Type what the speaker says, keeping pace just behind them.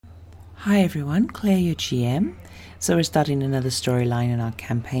Hi everyone, Claire, your GM. So we're starting another storyline in our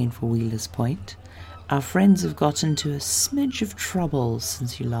campaign for Wheeler's Point. Our friends have got into a smidge of trouble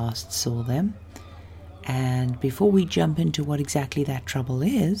since you last saw them. And before we jump into what exactly that trouble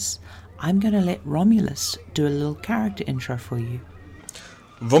is, I'm going to let Romulus do a little character intro for you.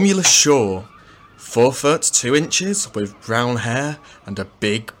 Romulus Shaw, 4 foot 2 inches with brown hair and a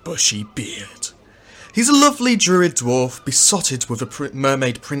big bushy beard. He's a lovely druid dwarf besotted with a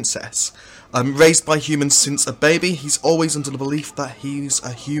mermaid princess. Raised by humans since a baby, he's always under the belief that he's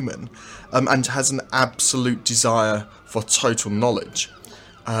a human, and has an absolute desire for total knowledge.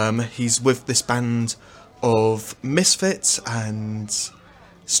 He's with this band of misfits and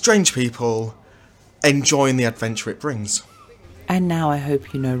strange people, enjoying the adventure it brings. And now I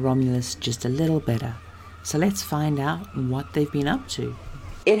hope you know Romulus just a little better. So let's find out what they've been up to.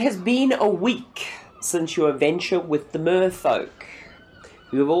 It has been a week since your adventure with the merfolk.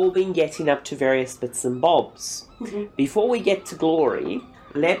 You have all been getting up to various bits and bobs. Before we get to Glory,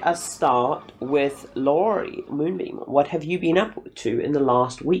 let us start with Laurie Moonbeam. What have you been up to in the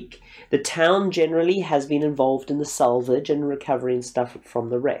last week? The town generally has been involved in the salvage and recovering stuff from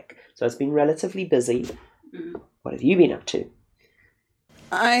the wreck, so it's been relatively busy. What have you been up to?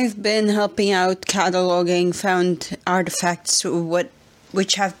 I've been helping out cataloging found artifacts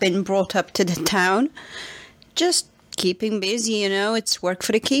which have been brought up to the town. Just keeping busy, it's work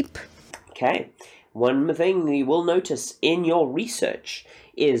for the keep. Okay. One thing you will notice in your research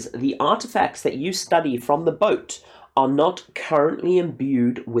is the artifacts that you study from the boat are not currently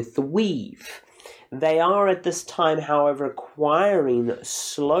imbued with the weave. They are at this time, however, acquiring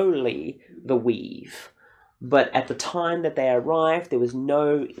slowly the weave. But at the time that they arrived, there was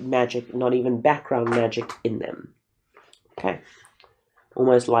no magic, not even background magic in them. Okay.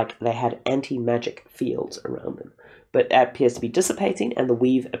 Almost like they had anti-magic fields around them. But that appears to be dissipating, and the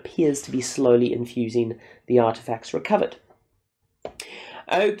weave appears to be slowly infusing the artifacts recovered.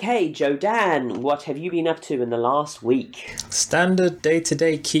 Okay, Jodan, what have you been up to in the last week? Standard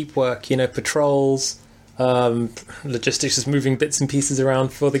day-to-day keep work, patrols, logistics, just moving bits and pieces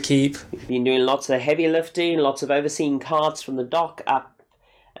around for the keep. You've been doing lots of heavy lifting, lots of overseeing carts from the dock up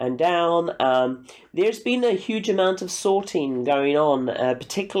and down. There's been a huge amount of sorting going on,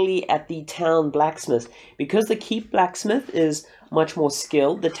 particularly at the town blacksmith. Because the keep blacksmith is much more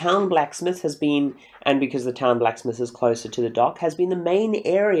skilled, the town blacksmith has been, and because the town blacksmith is closer to the dock, has been the main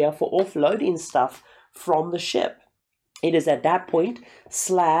area for offloading stuff from the ship. It is at that point,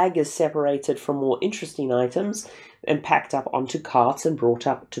 slag is separated from more interesting items and packed up onto carts and brought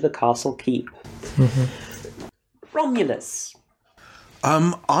up to the castle keep. Romulus.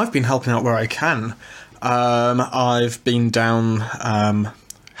 I've been helping out where I can. I've been down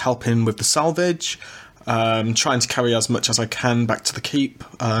helping with the salvage, trying to carry as much as I can back to the keep,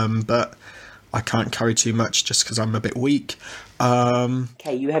 but I can't carry too much just because I'm a bit weak.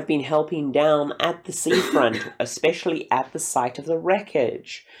 Okay, you have been helping down at the seafront, especially at the site of the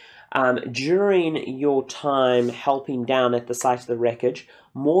wreckage. During your time helping down at the site of the wreckage,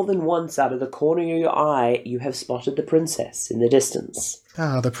 more than once out of the corner of your eye, you have spotted the princess in the distance.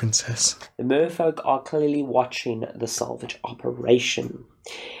 Ah, the princess. The merfolk are clearly watching the salvage operation.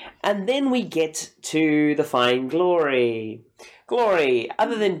 And then we get to the fine Glory. Glory,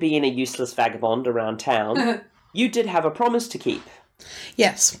 other than being a useless vagabond around town, you did have a promise to keep.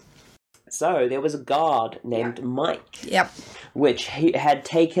 Yes. So there was a guard named Mike. Yep. Which he had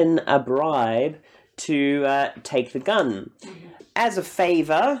taken a bribe to take the gun. As a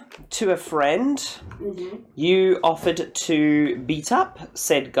favour to a friend, you offered to beat up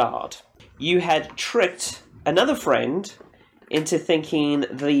said guard. You had tricked another friend into thinking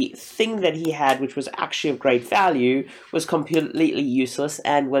the thing that he had, which was actually of great value, was completely useless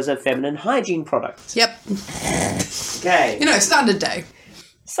and was a feminine hygiene product. Yep. Okay. Standard day.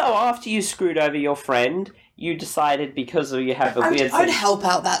 So after you screwed over your friend, you decided because you have a weird... I'd help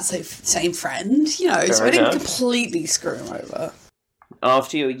out that same friend, so I didn't completely screw him over.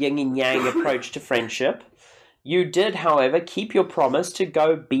 After your yin and yang approach to friendship, you did, however, keep your promise to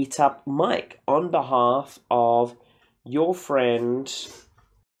go beat up Mike on behalf of your friend...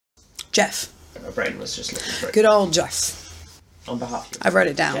 Jeff. My brain was just looking for it. Good old Jeff. On behalf of I wrote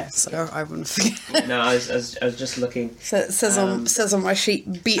it down, Jeff. so I wouldn't forget. No, I was just looking. So it says on my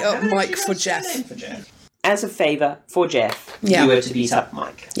sheet, beat up Mike for Jeff. As a favour for Jeff, Yeah. you were to beat up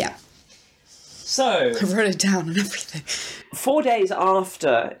Mike. Yeah. So, I wrote it down and everything. 4 days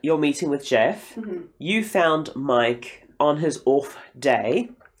after your meeting with Jeff, you found Mike on his off day,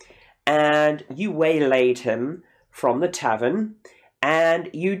 and you waylaid him from the tavern, and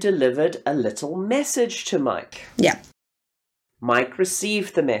you delivered a little message to Mike. Yeah. Mike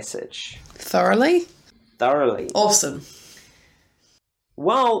received the message Thoroughly? thoroughly. Awesome.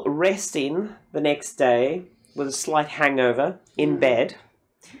 While resting the next day with a slight hangover in bed,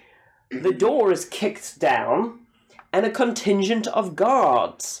 the door is kicked down and a contingent of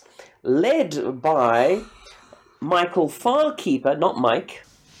guards, led by Michael Farkeeper, not Mike.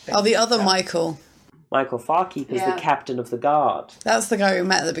 Oh, the other Michael. Michael Farkeeper is Yeah. the captain of the guard. That's the guy we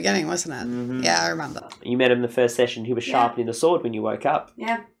met at the beginning, wasn't it? Mm-hmm. Yeah, I remember. You met him in the first session. He was sharpening the sword when you woke up.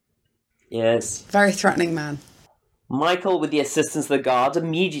 Yeah. Yes. Very threatening man. Michael, with the assistance of the guards,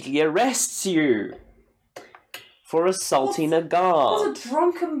 immediately arrests you for assaulting a guard. What's a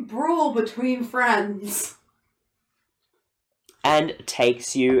drunken brawl between friends? And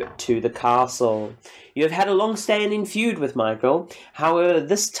takes you to the castle. You have had a long-standing feud with Michael. However,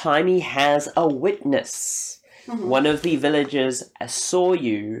 this time he has a witness. One of the villagers saw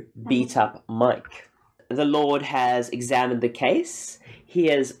you beat up Mike. The Lord has examined the case. He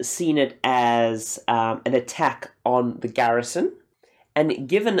has seen it as an attack on the garrison. And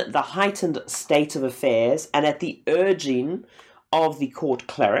given the heightened state of affairs, and at the urging of the court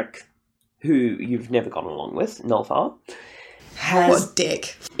cleric, who you've never gone along with, Nolfar, has What a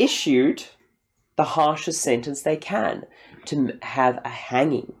dick. issued the harshest sentence they can to have a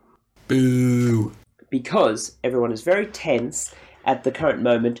hanging. Boo. Because everyone is very tense at the current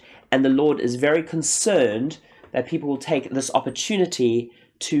moment, and the Lord is very concerned that people will take this opportunity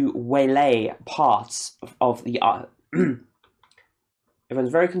to waylay parts of the...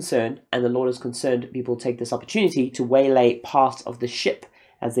 Everyone's very concerned, and the Lord is concerned people will take this opportunity to waylay parts of the ship,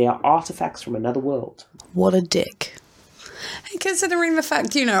 as they are artifacts from another world. What a dick. And considering the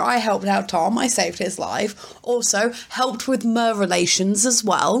fact, I helped out Tom, I saved his life, also helped with Mer relations as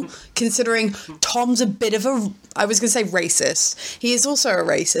well, considering Tom's a bit of a, I was going to say racist. He is also a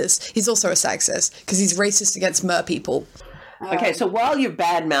racist. He's also a sexist, because he's racist against Mer people. Okay, so while you're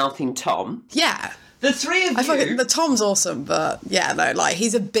bad-mouthing Tom, Yeah. the three of you... The Tom's awesome, but yeah, no,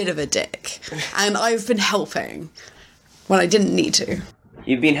 he's a bit of a dick. And I've been helping when I didn't need to.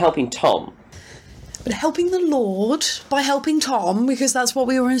 You've been helping Tom. But helping the Lord by helping Tom, because that's what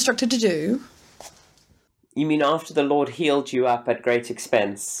we were instructed to do. You mean after the Lord healed you up at great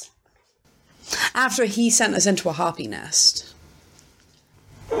expense? After he sent us into a harpy nest.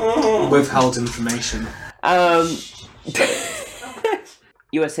 Withheld information.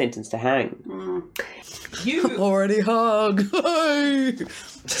 You are sentenced to hang. You, Already hung.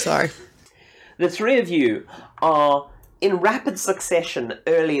 Sorry. the three of you, are in rapid succession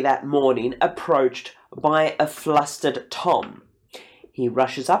early that morning approached by a flustered Tom. He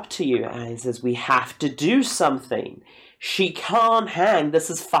rushes up to you and he says, "We have to do something. She can't hang. This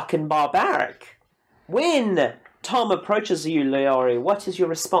is fucking barbaric." When Tom approaches you, Leori, what is your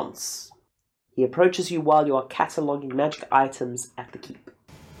response? He approaches you while you are cataloguing magic items at the keep.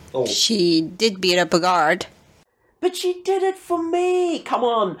 She did beat up a guard. But she did it for me! Come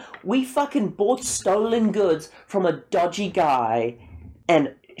on! We fucking bought stolen goods from a dodgy guy,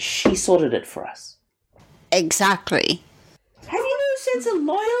 and she sorted it for us. Exactly. Have you no sense of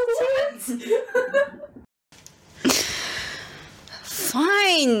loyalty?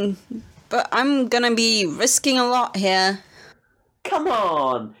 Fine. But I'm gonna be risking a lot here. Come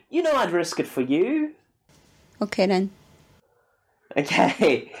on! You know I'd risk it for you. Okay then.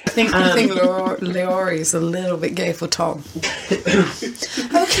 Okay. I think Leori's a little bit gay for Tom.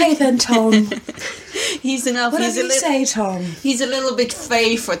 Okay then, Tom. He's enough. Whatever you say, Tom. He's a little bit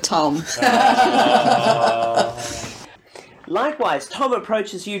fey for Tom. Likewise, Tom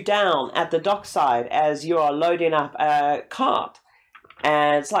approaches you down at the dockside as you are loading up a cart.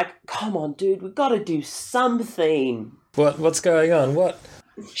 And it's like, come on, dude, we've got to do something. What's going on? What?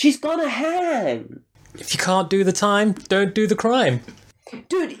 She's gonna hang. If you can't do the time, don't do the crime.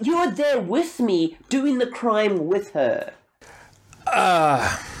 Dude, you're there with me, doing the crime with her. Alright,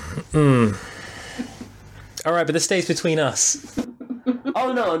 but this stays between us.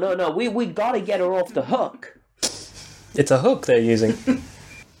 Oh, no. We gotta get her off the hook. It's a hook they're using.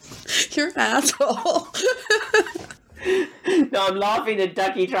 You're an asshole. No, I'm laughing at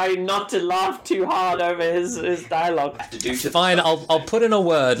Ducky, trying not to laugh too hard over his dialogue. Fine, I'll put in a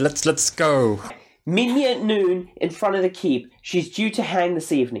word. Let's go. Meet me at noon in front of the keep. She's due to hang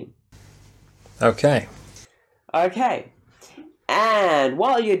this evening. Okay. Okay. And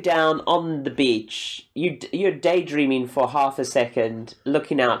while you're down on the beach, you're daydreaming for half a second,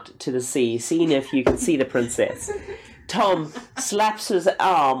 looking out to the sea, seeing if you can see the princess. Tom slaps his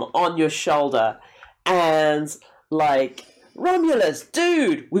arm on your shoulder and, like, Romulus,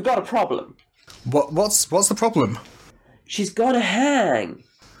 dude, we've got a problem. What's the problem? She's got to hang.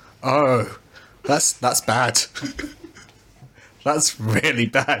 Oh, that's bad. That's really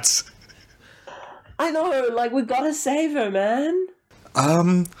bad. I know, like, we gotta save her, man.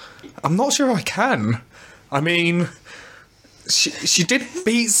 I'm not sure I can. I mean, she did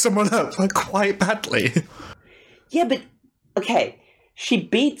beat someone up quite badly. Yeah, but, okay, she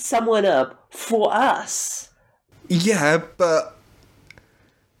beat someone up for us. Yeah, but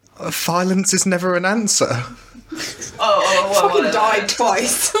violence is never an answer. Fucking died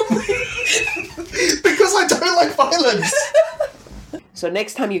twice. Because I don't like violence. So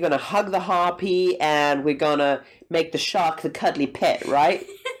next time you're gonna hug the harpy and we're gonna make the shark the cuddly pet, right?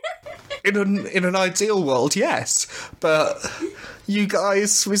 In an ideal world, yes, but you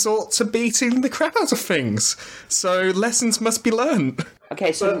guys resort to beating the crap out of things, so lessons must be learned.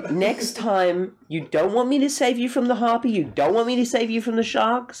 Okay, so next time you don't want me to save you from the harpy, you don't want me to save you from the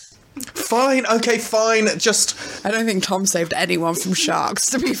sharks? Fine, okay, fine, just... I don't think Tom saved anyone from sharks,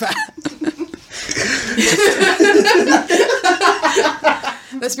 to be fair.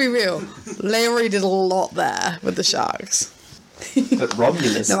 Let's be real. Larry did a lot there with the sharks. But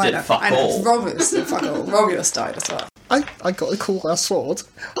Romulus did fuck all. Romulus did fuck all. Romulus died as well. I got a cool ass sword.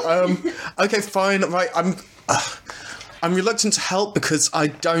 Okay, fine, right, I'm reluctant to help because I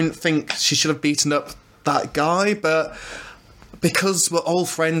don't think she should have beaten up that guy, but because we're all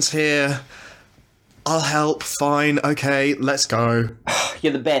friends here, I'll help, fine, okay, let's go.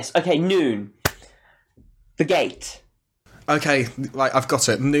 You're the best. Okay, Noon. The gate. Okay, right, I've got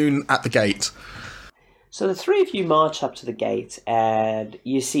it. Noon at the gate. So the three of you march up to the gate and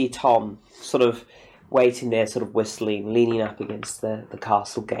you see Tom sort of waiting there, sort of whistling, leaning up against the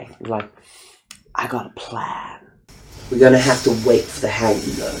castle gate. He's like, I got a plan. We're going to have to wait for the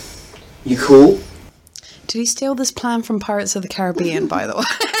hanging though. You cool? Did he steal this plan from Pirates of the Caribbean, by the way?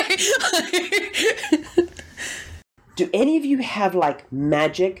 Do any of you have, like,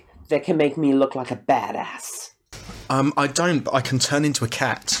 magic that can make me look like a badass? I don't, but I can turn into a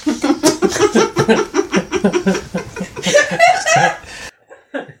cat.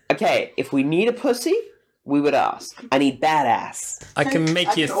 Okay, if we need a pussy, we would ask. I need badass. I can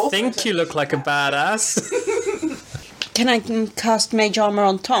make you think you look like a badass. Can I cast Mage Armor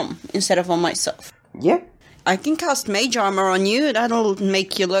on Tom instead of on myself? Yeah. I can cast Mage Armor on you. That'll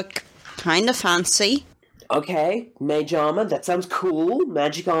make you look kind of fancy. Okay, mage armor, that sounds cool.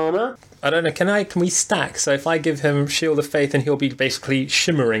 Magic armor. I don't know, can we stack? So if I give him Shield of Faith, then he'll be basically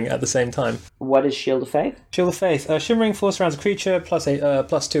shimmering at the same time. What is Shield of Faith? Shield of Faith, shimmering force surrounds a creature, plus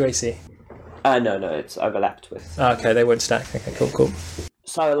 2 AC. No, it's overlapped with. Okay, they won't stack. Okay, cool.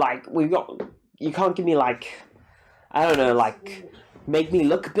 So, like, you can't give me, like, I don't know, like, make me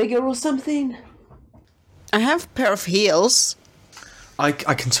look bigger or something? I have a pair of heels. I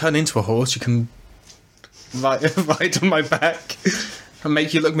can turn into a horse. You can ride on my back and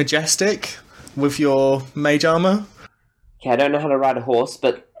make you look majestic with your mage armor. Okay, I don't know how to ride a horse,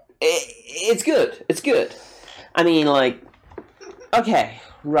 but it's good. It's good. I mean, like, okay,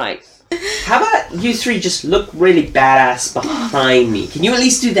 right. How about you three just look really badass behind me? Can you at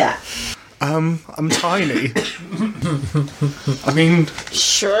least do that? I'm tiny. I mean,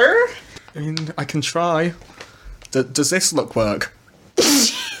 Sure. I can try. Does this look work?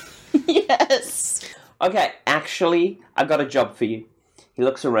 Yes. Okay, actually, I've got a job for you. He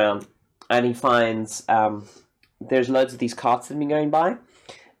looks around and he finds there's loads of these carts that have been going by.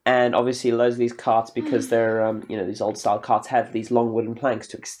 And obviously loads of these carts, because they're, these old style carts have these long wooden planks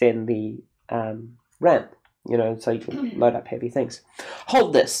to extend the ramp, so you can load up heavy things.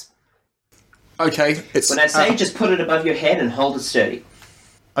 Hold this. Okay, it's... When I say just put it above your head and hold it sturdy.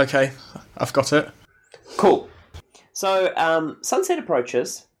 Okay, I've got it. Cool. So, sunset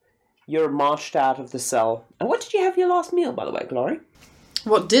approaches. You're marched out of the cell. And what did you have for your last meal, by the way, Glory?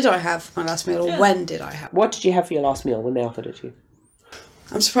 What did I have for my last meal, or when did I have? What did you have for your last meal when they offered it to you?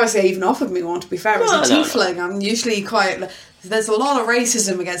 I'm surprised they even offered me one, to be fair. It was a tiefling. I'm usually quite... There's a lot of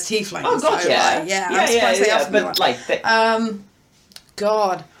racism against tieflings. Oh, gotcha. So, I'm surprised they offered me one. But,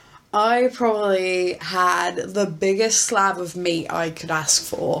 God, I probably had the biggest slab of meat I could ask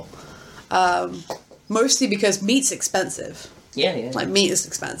for. Mostly because meat's expensive. Yeah. Like, meat is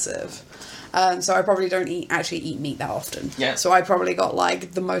expensive. So I probably don't actually eat meat that often. Yeah. So I probably got,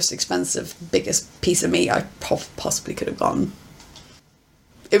 like, the most expensive, biggest piece of meat I possibly could have gotten.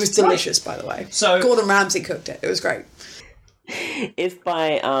 It was delicious, by the way. So Gordon Ramsay cooked it. It was great. If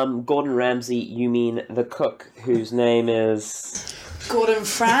by Gordon Ramsay you mean the cook, whose name is... Gordon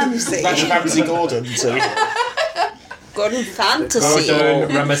Ramsay. Ramsay Gordon, too. Gordon Fantasy. Gordon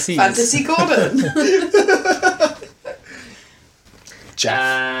Ramesses. Fantasy Gordon.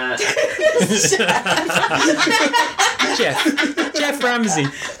 Jeff Ramsey.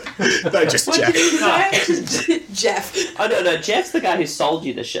 No, just Jeff. Jeff. Oh, no, Jeff's the guy who sold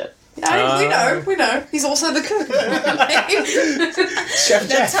you the shit. Yeah, we know. He's also the cook. Chef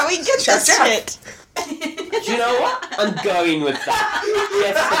That's how he gets that shit. Do you know what? I'm going with that.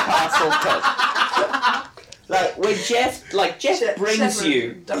 Jeff's the castle cook. Like when Jeff brings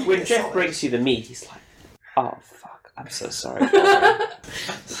you, when Jeff brings you the meat, he's like, "Oh fuck, I'm so sorry."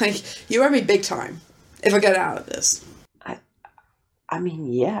 Like, you owe me big time if I get out of this. I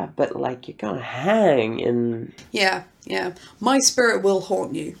mean, yeah, but like you're gonna hang and Yeah. My spirit will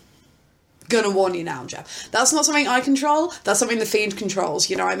haunt you. Gonna warn you now, Jeff. That's not something I control. That's something the Fiend controls.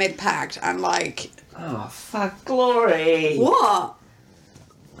 You know, I made a pact and like... oh fuck, Glory. What?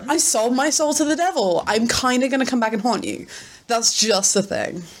 I sold my soul to the devil. I'm kind of gonna come back and haunt you. That's just the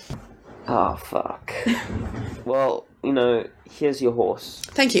thing. Oh fuck. Well, you know, here's your horse.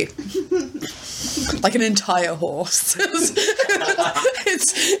 Thank you. Like an entire horse. It's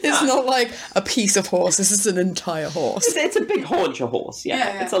not like a piece of horse. This is an entire horse. It's a big hauncher horse.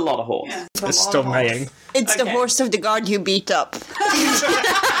 Yeah, it's a lot of horse. Yeah. It's still maying. It's the horse of the guard you beat up.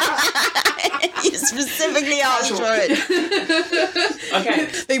 You specifically asked for it. Okay.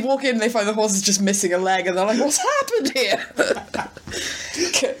 They walk in, they find the horse is just missing a leg, and they're like, "What's happened here?"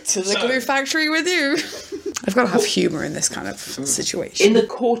 To the glue factory with you. I've got to have humour in this kind of situation. In the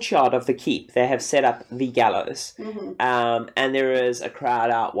courtyard of the keep, they have set up the gallows, and there is a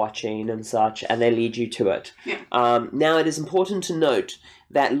crowd out watching and such, and they lead you to it. Now, it is important to note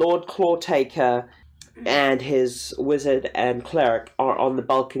that Lord Clawtaker and his wizard and cleric are on the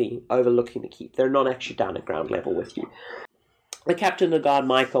balcony overlooking the keep. They're not actually down at ground level with you. The captain of the guard,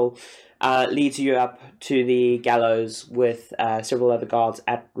 Michael, leads you up to the gallows with several other guards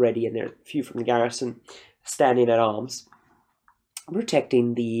at ready, and there are a few from the garrison standing at arms,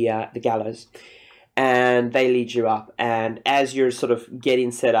 protecting the gallows. And they lead you up, and as you're sort of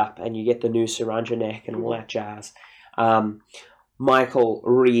getting set up and you get the noose around your neck and all that jazz, Michael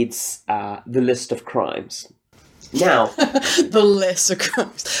reads the list of crimes. Now, the list of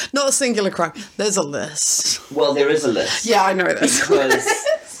crimes. Not a singular crime. There's a list. well, there is a list. Yeah, I know this.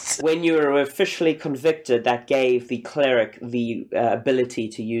 Because when you were officially convicted, that gave the cleric the ability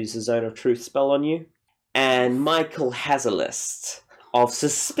to use the Zone of Truth spell on you. And Michael has a list of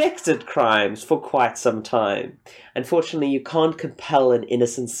suspected crimes for quite some time. Unfortunately, you can't compel an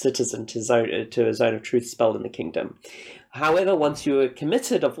innocent citizen to a Zone of Truth spell in the kingdom. However, once you were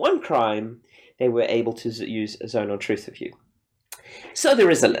committed of one crime, they were able to use a Zone of Truth of you. So there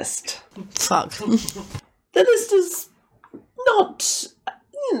is a list. Fuck. The list is not...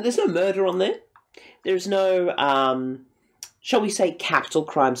 there's no murder on there. There's no, shall we say, capital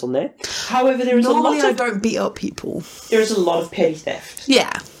crimes on there. However, there is Normally a lot I of... don't beat up people. There is a lot of petty theft.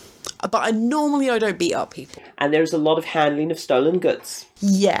 Yeah. But normally I don't beat up people. And there's a lot of handling of stolen goods.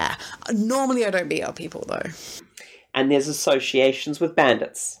 Yeah. Normally I don't beat up people, though. And there's associations with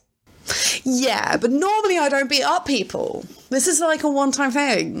bandits. Yeah, but normally I don't beat up people. This is like a one-time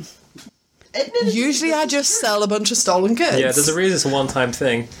thing. Usually I just sell a bunch of stolen goods. Yeah, there's a reason it's a one-time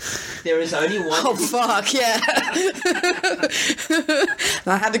thing. There is only one... Oh, fuck, yeah.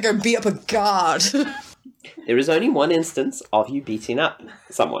 I had to go beat up a guard. There is only one instance of you beating up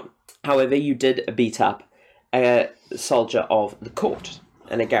someone. However, you did beat up a soldier of the court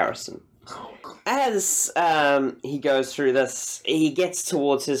and a garrison. As he goes through this, he gets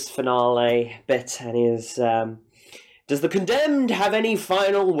towards his finale bit and is... does the condemned have any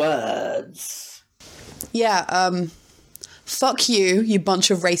final words? Yeah, fuck you, you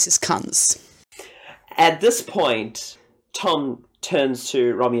bunch of racist cunts. At this point, Tom turns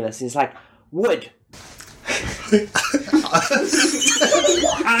to Romulus and he's like, Wood.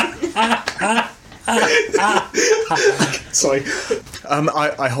 Sorry.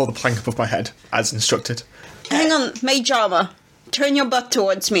 I hold the plank above my head, as instructed. Hang on, Mage Armor. Turn your butt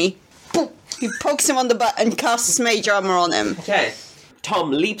towards me. Boop. He pokes him on the butt and casts Mage Armor on him. Okay.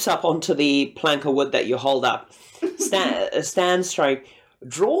 Tom leaps up onto the plank of wood that you hold up, stands straight,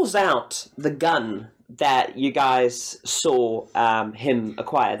 draws out the gun that you guys saw him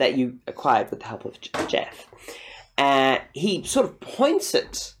acquire, that you acquired with the help of Jeff. He sort of points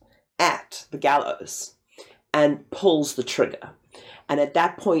it at the gallows and pulls the trigger. And at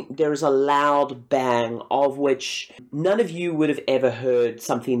that point, there is a loud bang of which none of you would have ever heard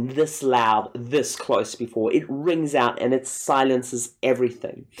something this loud, this close before. It rings out and it silences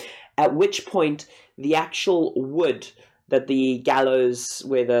everything. At which point, the actual wood that the gallows,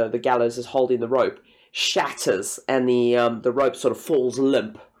 where the gallows is holding the rope, shatters and the rope sort of falls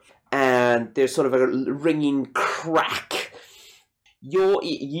limp. And there's sort of a ringing crack.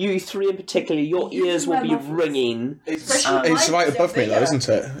 You three in particular, your ears will be ringing. It's right above me, though, isn't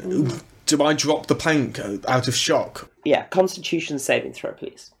it? Do I drop the plank out of shock? Yeah, Constitution saving throw,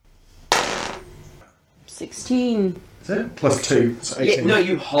 please. 16. Is it? Plus 2. So 18. Yeah, no,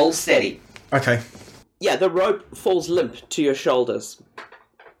 you hold steady. Okay. Yeah, the rope falls limp to your shoulders.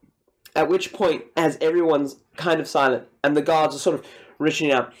 At which point, as everyone's kind of silent, and the guards are sort of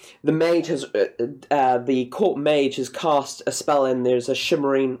reaching out, the court mage has cast a spell, and there's a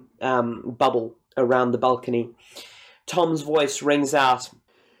shimmering bubble around the balcony. Tom's voice rings out,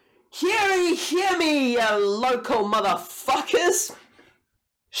 Hear me, you local motherfuckers!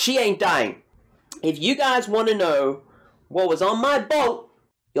 She ain't dying. If you guys want to know what was on my boat,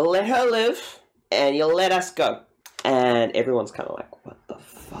 you'll let her live, and you'll let us go. And everyone's kind of like, what the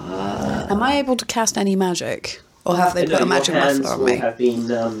fuck? Am I able to cast any magic? Or have they put a magic muffler on me? Have been,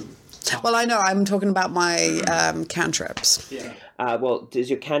 Well, I know, I'm talking about my cantrips. Yeah. Well, does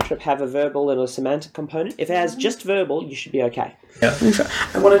your cantrip have a verbal and a semantic component? If it has just verbal, you should be okay. Yeah.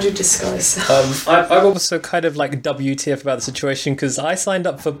 I want to do disguise. I'm also kind of like WTF about the situation because I signed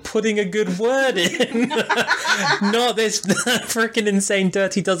up for putting a good word in, not this freaking insane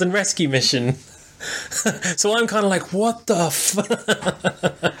Dirty Dozen rescue mission. So I'm kind of like, what the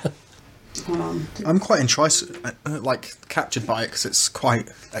fuck? I'm quite captured by it because it's quite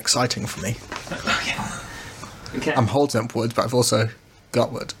exciting for me. Okay. I'm holding upward, but I've also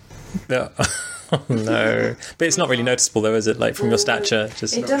got word. No. Oh, no. But it's not really noticeable though, is it? Like from your stature,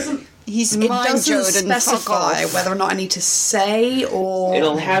 just It doesn't. He's It mind doesn't Jordan, fuck specify off. whether or not I need to say or...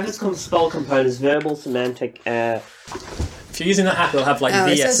 It'll have its spell components, verbal, semantic. If you're using that app, it'll have like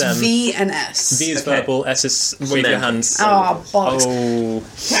it VSM. says V and S. V is Okay. verbal, S is wave your hands. Oh, bollocks. Oh.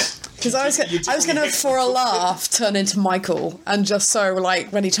 Because I was going to, for a laugh, turn into Michael, and just so,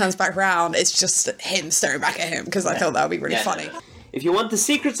 like, when he turns back round, it's just him staring back at him, because I thought that would be really funny. If you want the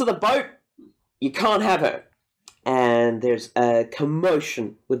secrets of the boat, you can't have her. And there's a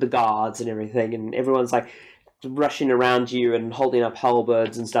commotion with the guards and everything, and everyone's like rushing around you and holding up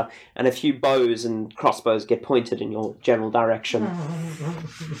halberds and stuff, and a few bows and crossbows get pointed in your general direction.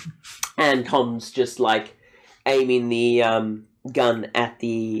 And Tom's just like aiming the gun at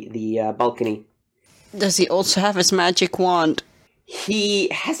the balcony. Does he also have his magic wand? He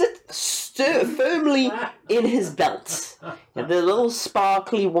has it firmly in his belt. The little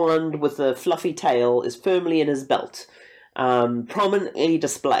sparkly wand with the fluffy tail is firmly in his belt, prominently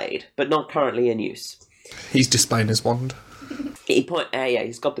displayed, but not currently in use. He's displaying his wand. He's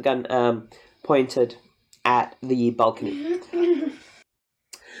got the gun pointed at the balcony.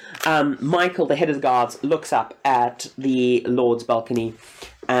 Michael, the head of the guards, looks up at the Lord's balcony,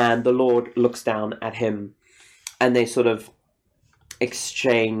 and the Lord looks down at him, and they sort of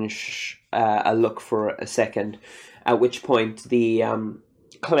exchange a look for a second, at which point the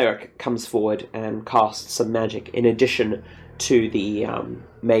cleric comes forward and casts some magic in addition to the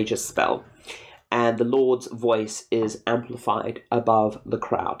mage's spell, and the Lord's voice is amplified above the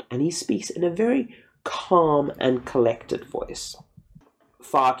crowd, and he speaks in a very calm and collected voice.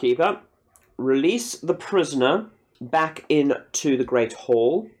 Farkeeper, release the prisoner back into the Great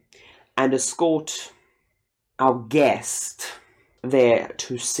Hall and escort our guest there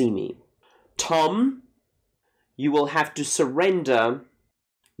to see me. Tom, you will have to surrender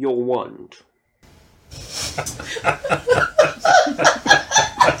your wand.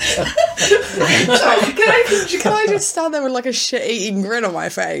 Can I just stand there with like a shit-eating grin on my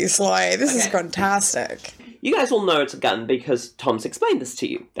face? Like, this is fantastic. You guys all know it's a gun because Tom's explained this to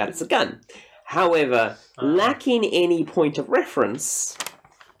you, that it's a gun. However, lacking any point of reference,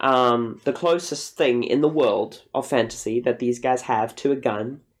 the closest thing in the world of fantasy that these guys have to a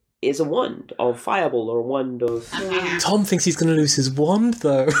gun is a wand of fireball or a wand of... Tom thinks he's going to lose his wand,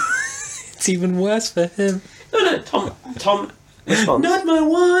 though. It's even worse for him. No, Tom responds. Not my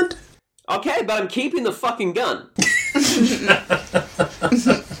wand! Okay, but I'm keeping the fucking gun.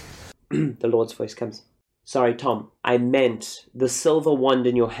 The Lord's voice comes. Sorry, Tom. I meant the silver wand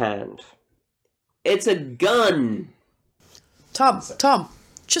in your hand. It's a gun. Tom,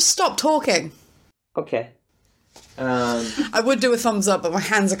 just stop talking. Okay. I would do a thumbs up, but my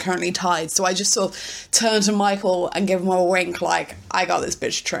hands are currently tied, so I just sort of turn to Michael and give him a wink, like, I got this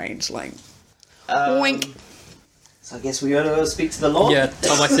bitch trained, like, wink. So I guess we ought to go speak to the Lord? Yeah,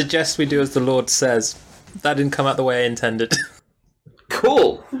 Tom, I suggest we do as the Lord says. That didn't come out the way I intended.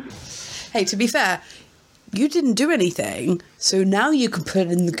 Cool. Hey, to be fair, you didn't do anything, so now you can put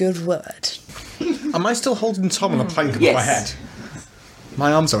in the good word. Am I still holding Tom on a plank above Yes. my head?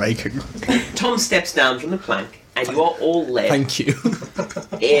 My arms are aching. Tom steps down from the plank, and you are all led Thank you.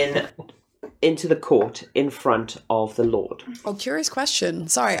 in into the court in front of the Lord. Oh, curious question.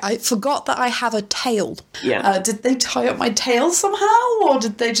 Sorry, I forgot that I have a tail. Yeah. Did they tie up my tail somehow, or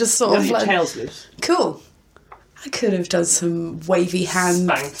did they just sort No, of your like... tail's loose. Cool. I could have done some wavy hand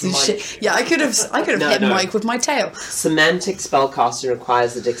Spanked and Mike. shit. Yeah, I could have No, hit no. Mike with my tail. Semantic spellcasting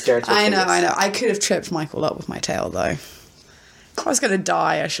requires the dexterity of I know. fingers. I could have tripped Michael up with my tail, though. If I was going to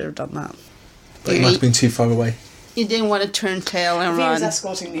die, I should have done that. But it might have been too far away. You didn't want to turn tail and He was run.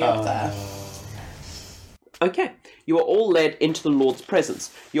 escorting me up there. Okay. You are all led into the Lord's presence.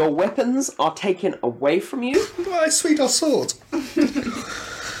 Your weapons are taken away from you. My sweet old sword.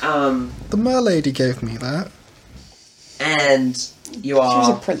 The merlady gave me that. And you She was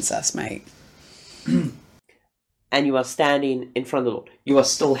a are princess, mate. and you are standing in front of the Lord. You are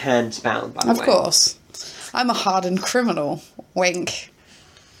still hands bound, by the way. Of course. I'm a hardened criminal. Wink.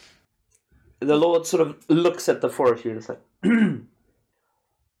 The Lord sort of looks at the four of you and is like,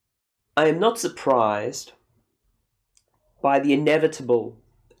 I am not surprised by the inevitable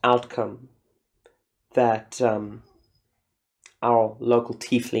outcome that our local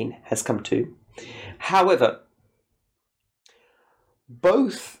tiefling has come to. However,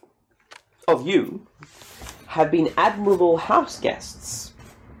 both of you have been admirable house guests,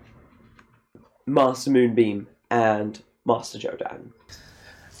 Master Moonbeam and Master Jodan.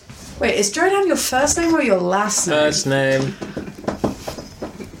 Wait, is Jodan your first name or your last name? First name.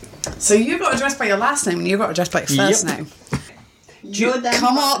 So you got addressed by your last name and you got addressed by your first Yep. name. Jordan.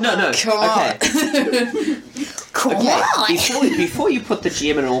 Come on. No, Come okay. on. Come Okay, on. before you put the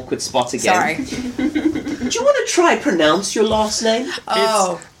GM in an awkward spot again, Sorry. do you want to try pronounce your last name?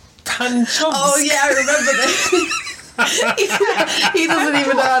 Oh. Panchos. Oh, yeah, I remember this. He doesn't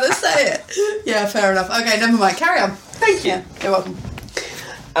even know how to say it. Yeah, fair enough. Okay, never mind. Carry on. Thank you. You're welcome.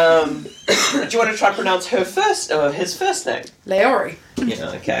 Do you want to try pronounce his first name? Leori. Yeah,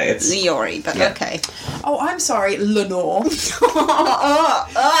 okay. It's Leori, but Yeah. okay. Oh, I'm sorry. Lenore.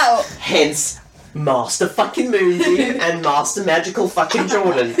 hence Master fucking Moonbeam and Master Magical fucking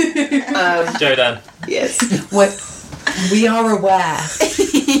Jordan. Jodan. Yes. We are aware.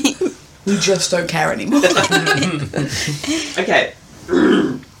 We just don't care anymore. Okay.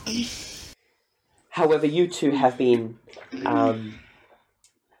 However, you two have been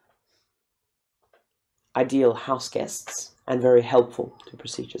ideal house guests and very helpful to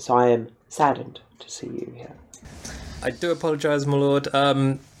procedure. So I am saddened to see you here. I do apologise, my lord.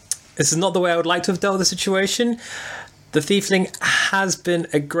 This is not the way I would like to have dealt with the situation. The Thiefling has been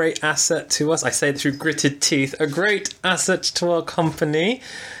a great asset to us. I say it through gritted teeth. A great asset to our company.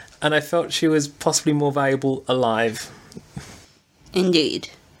 And I felt she was possibly more valuable alive. Indeed.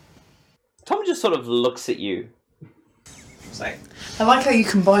 Tom just sort of looks at you. It's like, I like how you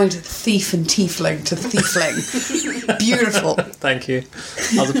combined thief and tiefling to thiefling. Beautiful. Thank you.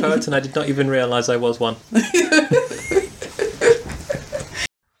 I was a poet and I did not even realise I was one.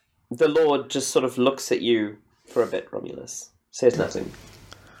 the Lord just sort of looks at you for a bit, Romulus. Says nothing.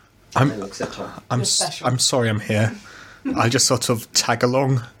 I'm And looks at Tom. I'm special. I'm sorry I'm here. I just sort of tag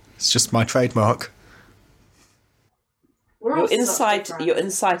along. It's just my trademark. Your insight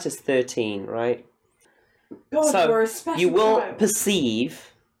is 13, right? God, So we're a special you will tribe.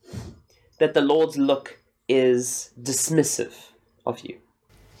 perceive that the Lord's look is dismissive of you.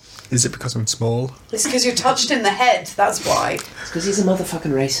 Is it because I'm small? It's because you're touched in the head, that's why. It's because he's a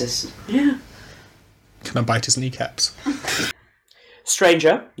motherfucking racist. Can I bite his kneecaps?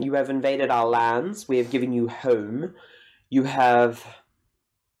 Stranger, you have invaded our lands. We have given you home. You have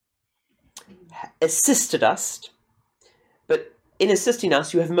assisted us. But in assisting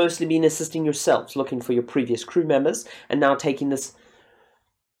us, you have mostly been assisting yourselves, looking for your previous crew members, and now taking this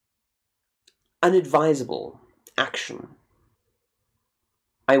unadvisable action.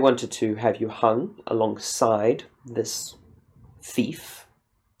 I wanted to have you hung alongside this thief.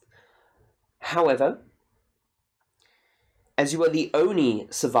 However, as you are the only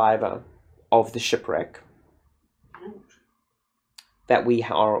survivor of the shipwreck that we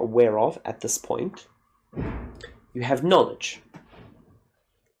are aware of at this point, you have knowledge.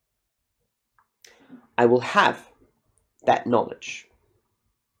 I will have that knowledge.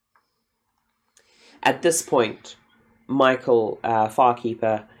 At this point, Michael,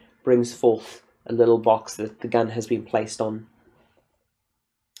 Farkeeper, brings forth a little box that the gun has been placed on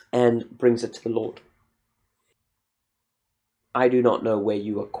and brings it to the Lord. I do not know where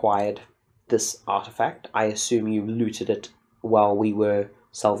you acquired this artifact. I assume you looted it while we were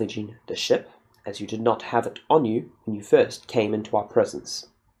salvaging the ship, as you did not have it on you when you first came into our presence.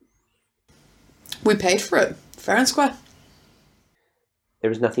 We paid for it. Fair and square.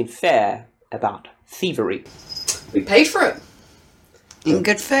 There is nothing fair about thievery. We paid for it. In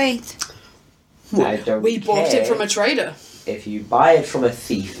good faith. I don't We bought care. it from a trader. If you buy it from a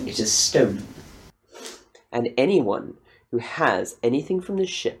thief, it is stolen. And anyone who has anything from the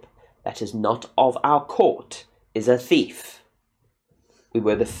ship that is not of our court is a thief. We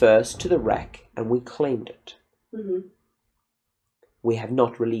were the first to the wreck, and we claimed it. Mm-hmm. We have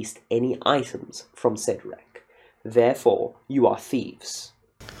not released any items from said wreck. Therefore, you are thieves.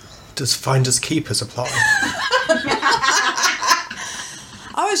 Does finders keepers apply?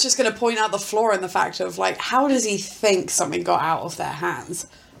 I was just going to point out the flaw in the fact of, like, how does he think something got out of their hands?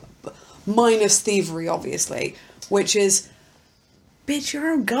 Minus thievery, obviously, which is, bitch, your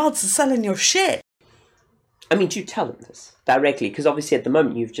own guards are selling your shit. I mean, do you tell them this directly? Because obviously at the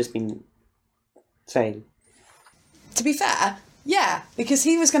moment you've just been saying... To be fair, yeah, because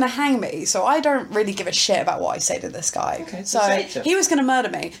he was going to hang me, so I don't really give a shit about what I say to this guy. Okay, so say it to him. he was going to murder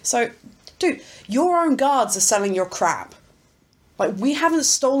me. So, dude, your own guards are selling your crap. Like, we haven't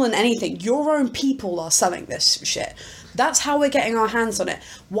stolen anything. Your own people are selling this shit. That's how we're getting our hands on it.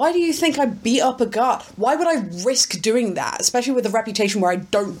 Why do you think I beat up a guard? Why would I risk doing that, especially with a reputation where I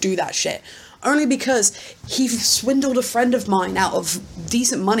don't do that shit? Only because he swindled a friend of mine out of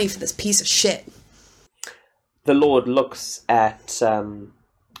decent money for this piece of shit. The Lord looks at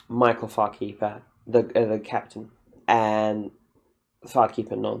Michael Farkeeper, the captain, and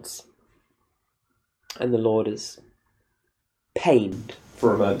Farkeeper nods. And the Lord is pained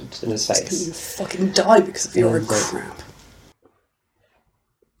for a moment in his face. You fucking die because of your own Okay. crap.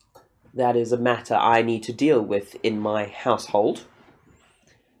 That is a matter I need to deal with in my household.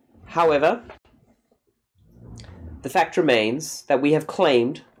 However, the fact remains that we have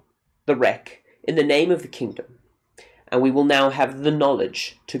claimed the wreck in the name of the kingdom, and we will now have the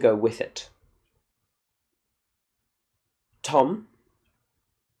knowledge to go with it. Tom,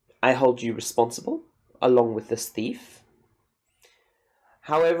 I hold you responsible, along with this thief.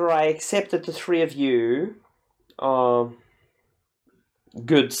 However, I accept that the three of you are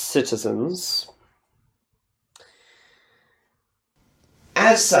good citizens.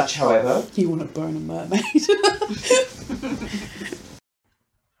 As such, however... You want to burn a mermaid?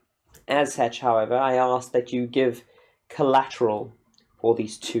 As such, however, I ask that you give collateral for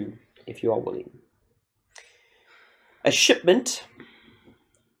these two, if you are willing. A shipment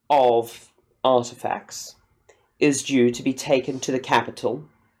of artifacts is due to be taken to the capital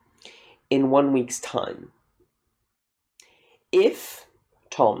in 1 week's time. If,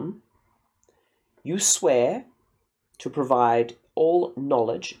 Tom, you swear to provide all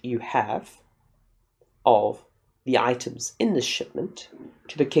knowledge you have of the items in this shipment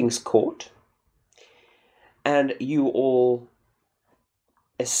to the King's Court, and you all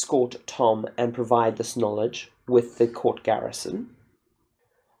escort Tom and provide this knowledge with the court garrison,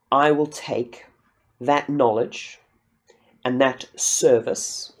 I will take that knowledge and that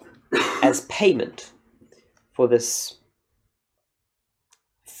service as payment for this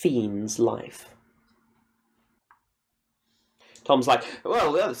fiend's life. Tom's like,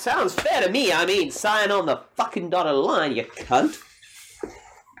 well, that sounds fair to me. I mean, sign on the fucking dotted line, you cunt.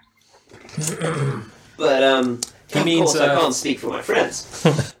 But, He means, of course, I can't speak for my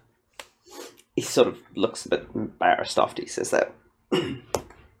friends. He sort of looks a bit embarrassed after he says that.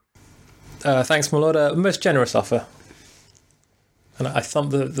 Thanks, my lord. A most generous offer. And I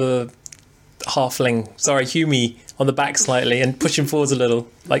thump the halfling, sorry, Hume, on the back slightly and push him forwards a little,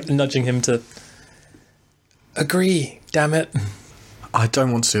 like nudging him to agree, damn it. I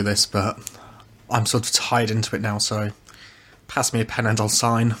don't want to do this, but I'm sort of tied into it now, so pass me a pen and I'll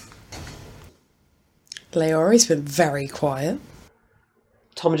sign. Leori's been very quiet.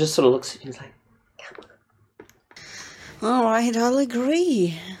 Tom just sort of looks at you and is like, come on. All right, I'll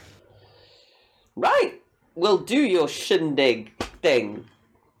agree. Right, we'll do your shindig thing.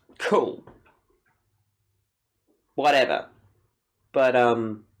 Cool. Whatever. But,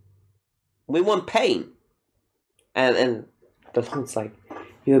 we want pain. And the Lord's like,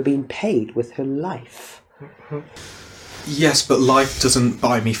 you are being paid with her life. Yes, but life doesn't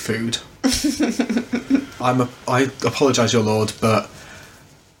buy me food. I apologise, your lord, but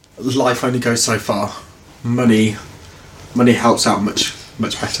life only goes so far. Money helps out much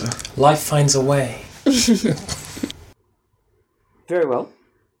better. Life finds a way. Very well.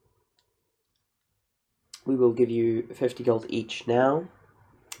 We will give you 50 gold each now,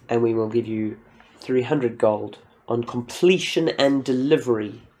 and we will give you 300 gold on completion and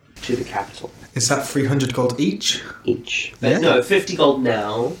delivery to the capital. Is that 300 gold each? Each. Yeah. No, 50 gold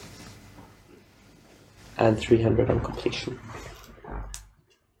now, and 300 on completion.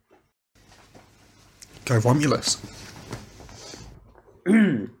 Go Romulus.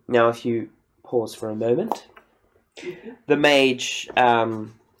 Now, if you pause for a moment, the mage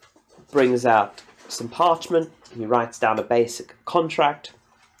brings out some parchment. He writes down a basic contract.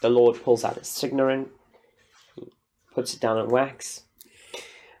 The Lord pulls out his signature. He puts it down in wax.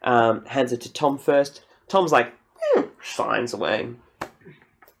 Hands it to Tom first. Tom's like, signs away.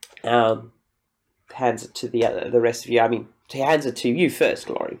 Hands it to the rest of you. I mean, he hands it to you first,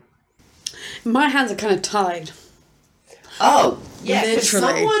 Glory. My hands are kind of tied. Oh, yeah.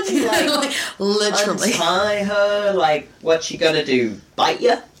 Literally. Someone, Literally. untie her? Like, what's she gonna do? Bite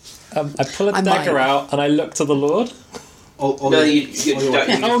you? I pull a I dagger might. out and I look to the Lord. No, you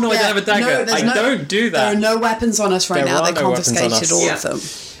don't. Oh no, I don't have a dagger. there's I don't do that. There are no weapons on us right There now. are They no weapons on confiscated us. all Yeah. of them.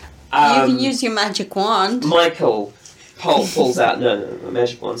 You can use your magic wand. Michael pulls out. No, the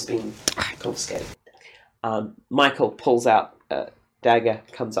magic wand's been confiscated. Michael pulls out a dagger,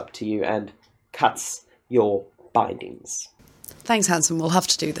 comes up to you, and cuts your bindings. Thanks, Hanson. We'll have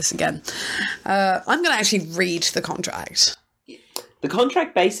to do this again. I'm going to actually read the contract. The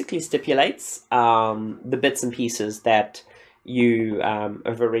contract basically stipulates the bits and pieces that you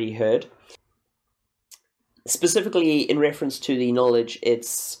have already heard. Specifically, in reference to the knowledge, it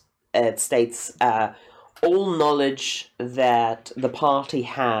states all knowledge that the party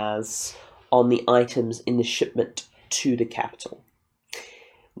has on the items in the shipment to the capital.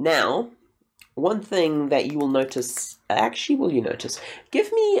 Now, one thing that you will notice... Actually, will you notice?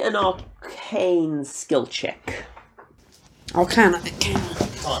 Give me an arcane skill check. Arcana.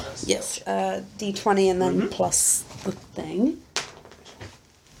 Yes. D20 and then plus the thing.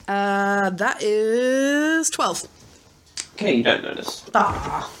 That is 12. Okay, you don't notice.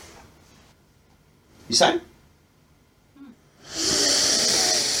 Ah. You say?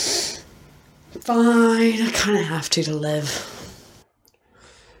 Fine. I kind of have to live.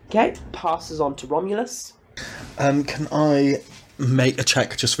 Okay, passes on to Romulus. Can I make a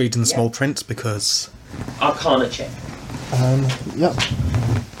check just reading the small print? Because... Arcana check. Yep.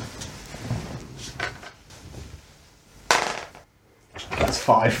 That's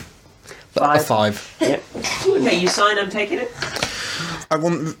 5. 5. Yep. Okay, you sign, I'm taking it. I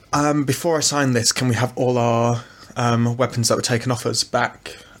want, before I sign this, can we have all our weapons that were taken off us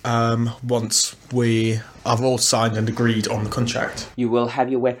back once we are all signed and agreed on the contract? You will have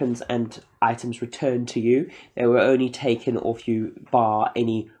your weapons and items returned to you. They were only taken off you bar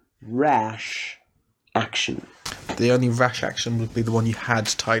any rash action. The only rash action would be the one you had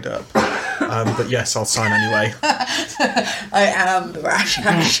tied up. But yes, I'll sign anyway. I am the rash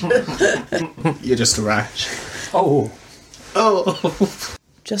action. You're just a rash. Oh.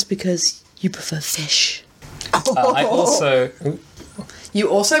 Just because you prefer fish. I also... You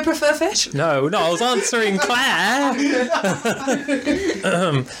also prefer fish? No, I was answering Claire.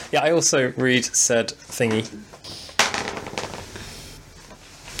 Yeah, I also read said thingy.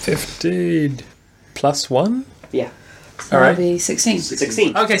 15 plus 1? Yeah. So All right. that'll be 16.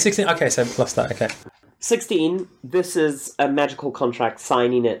 16. Okay, 16. Okay, so plus that, okay. 16, this is a magical contract.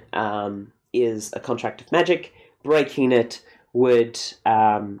 Signing it is a contract of magic. Breaking it would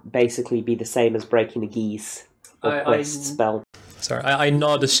basically be the same as breaking a geese or quest spell. Sorry, I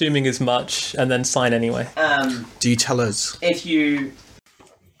nod, assuming as much, and then sign anyway. Do you tell us? If you...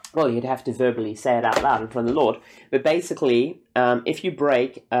 Well, you'd have to verbally say it out loud in front of the Lord. But basically, if you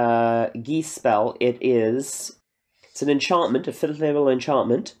break a geese spell, it's an enchantment, a 5th level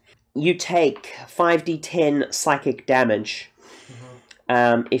enchantment. You take 5d10 psychic damage.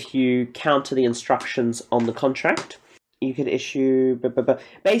 If you counter the instructions on the contract. You could issue...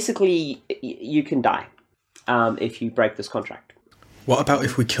 Basically, you can die if you break this contract. What about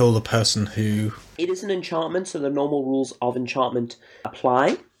if we kill the person who... It is an enchantment, so the normal rules of enchantment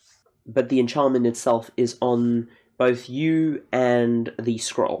apply, but the enchantment itself is on both you and the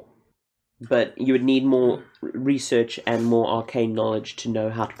scroll. But you would need more research and more arcane knowledge to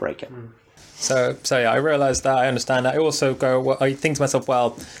know how to break it. So yeah, I realise that, I understand that. I also I think to myself,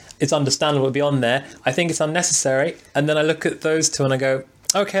 well, it's understandable to be on there. I think it's unnecessary, and then I look at those two and I go,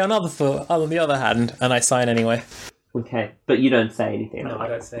 okay, on the other hand, and I sign anyway. Okay, but you don't say anything. No, I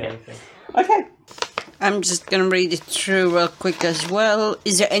don't say anything. Okay. I'm just gonna read it through real quick as well.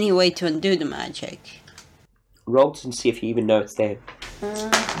 Is there any way to undo the magic? Roll to see if you even know it's there.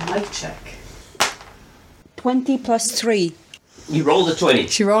 Life check. 20 plus 3. You rolled a 20.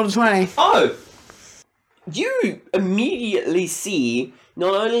 She rolled a 20. Oh! You immediately see,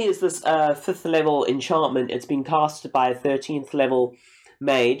 not only is this 5th level enchantment, it's been casted by a 13th level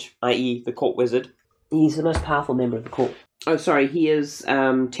mage, i.e. the court wizard. He's the most powerful member of the court. Oh, sorry, he is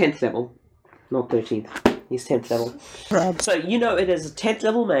 10th level, not 13th. He's 10th level. So you know it is a 10th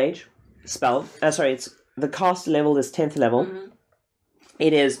level mage spell. It's the cast level is 10th level. Mm-hmm.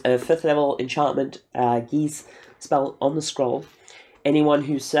 It is a 5th level enchantment geese spell on the scroll. Anyone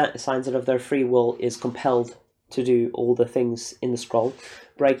who signs it of their free will is compelled to do all the things in the scroll.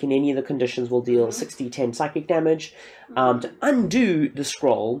 Breaking any of the conditions will deal 6d10 psychic damage. To undo the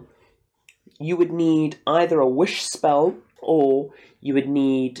scroll, you would need either a wish spell or you would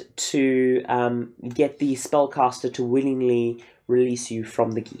need to get the spellcaster to willingly release you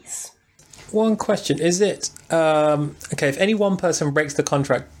from the geese. One question, is it... okay, if any one person breaks the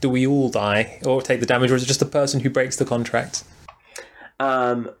contract, do we all die or take the damage, or is it just the person who breaks the contract?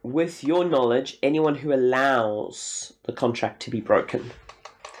 With your knowledge, anyone who allows the contract to be broken.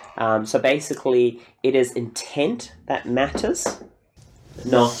 So basically, it is intent that matters,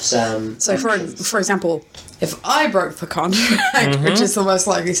 not... So, for example, if I broke the contract, which is the most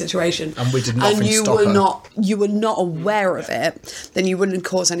likely situation, And we did nothing to stop her. you were not aware of it, then you wouldn't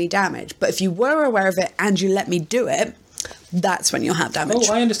cause any damage. But if you were aware of it and you let me do it, that's when you'll have damage.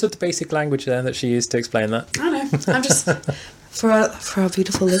 Oh, I understood the basic language there that she used to explain that. I know. I'm just for our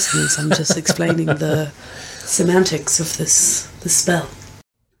beautiful listeners. I'm just explaining the semantics of this spell.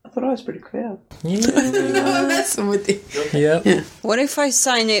 I thought I was pretty clear. I'm messing with you. Yeah. What if I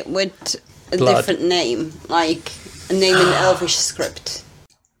sign it with a Blood. different name, like a name in Elvish script?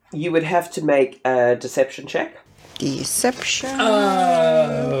 You would have to make a deception check. Deception.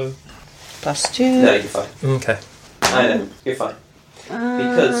 +2. No, you're fine. Okay. I know, you're fine.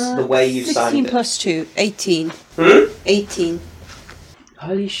 Because the way you've 16 signed it... +2. 18. 18.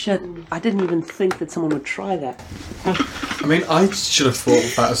 Holy shit, I didn't even think that someone would try that. I mean, I should have thought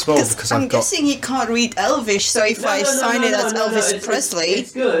of that as well because I'm I've got. guessing he can't read Elvish, so if I sign it as Elvis Presley...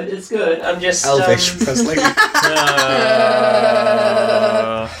 It's good. I'm just... Elvish Presley.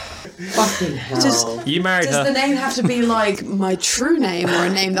 Fucking hell. You married Does the her. name have to be like my true name or a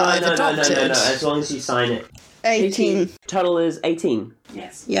name that I've adopted? No. As long as you sign it. 18. Total is 18.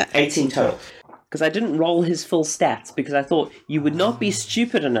 Yes. Yeah. 18 total. Because I didn't roll his full stats, because I thought you would not be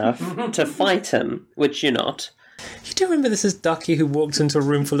stupid enough to fight him, which you're not. You do remember this is Ducky who walked into a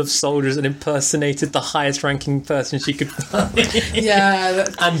room full of soldiers and impersonated the highest ranking person she could find. Yeah,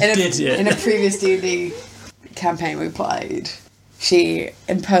 And did it. in a previous D&D campaign we played,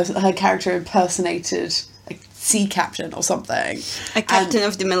 her character impersonated a sea captain or something. A captain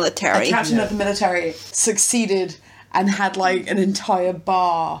of the military. A captain of the military succeeded and had like an entire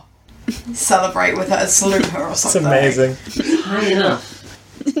bar celebrate with her, salute her or It's something. amazing. High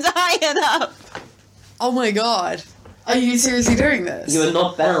enough. High enough. Oh my god. Are you seriously doing this? You are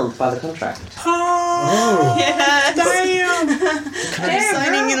not bound by the contract. Yes. Damn.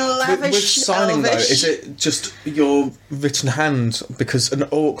 Signing in lavish With signing though, Elvish. is it just your written hand? Because an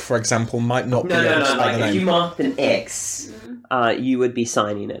orc, for example, might not be able to spell Like the if you name. marked an X, you would be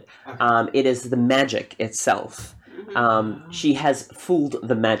signing it. It is the magic itself. She has fooled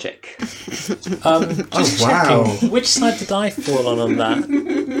the magic. Just wow. checking, which side did I fall on that?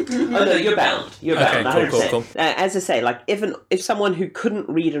 Oh no, you're bound. You're Okay, bound. cool, 100%. cool. As I say, like if someone who couldn't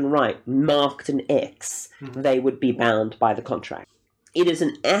read and write marked an X, they would be bound by the contract. It is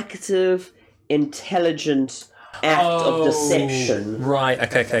an active, intelligent act of deception Right,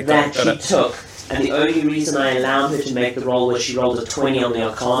 okay, that got she it. took. And the only reason I allowed her to make the roll was she rolled a 20 on the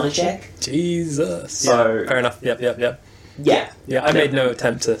Arcana check. Jesus. So- Yeah, fair enough. Yep. Yeah. Yeah, I made no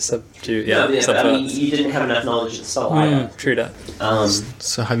attempt to subdue. Yeah, No, but I mean, subvert. you didn't have enough knowledge of the spell either. True that.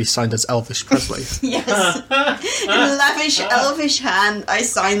 So have you signed as Elvish Presley? Yes. In lavish Elvish hand, I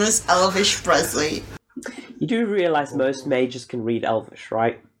sign as Elvish Presley. You do realise most mages can read Elvish,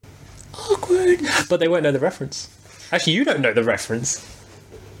 right? Awkward. But they won't know the reference. Actually, you don't know the reference.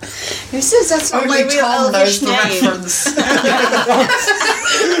 Who says that's not my Only real Tom Elvish knows the name? reference.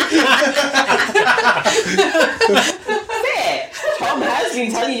 Fair! Tom has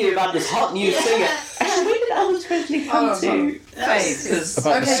been telling you about this hot new singer. Actually, when did Elvis Presley come to fame? 'Cause-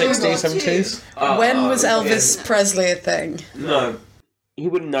 About the Okay, 60s, 70s? When was Elvis Presley a thing? No. He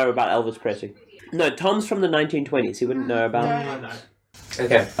wouldn't know about Elvis Presley. No, Tom's from the 1920s. He wouldn't know about...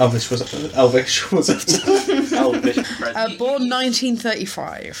 Okay. Elvish was after. Elvish Presley. Born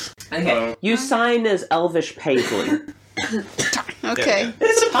 1935. Okay. You sign as Elvish Paisley. Okay.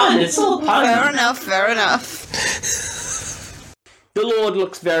 It's a pun. It's all a pun. Fair enough. The Lord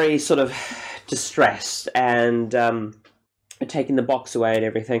looks very sort of distressed and taking the box away and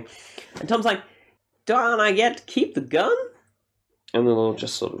everything. And Tom's like, "Don't I get to keep the gun?" And the Lord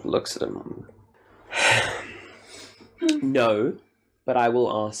just sort of looks at him. No, but I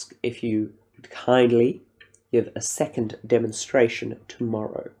will ask if you would kindly give a second demonstration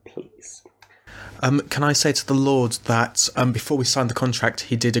tomorrow, please. Can I say to the Lord that before we signed the contract,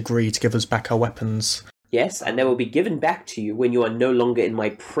 he did agree to give us back our weapons? Yes, and they will be given back to you when you are no longer in my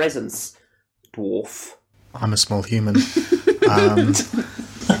presence, dwarf. I'm a small human.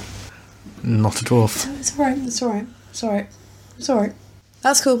 Not a dwarf. It's alright, it's alright, it's alright, it's alright.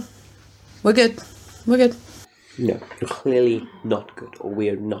 That's cool. We're good. We're good. No, you're clearly not good, or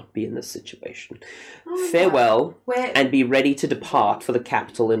we'll not be in this situation. Farewell, and be ready to depart for the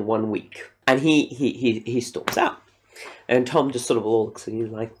capital in 1 week. And he storms out. And Tom just sort of looks at you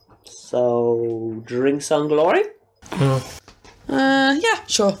like, so, drinks on glory? Yeah,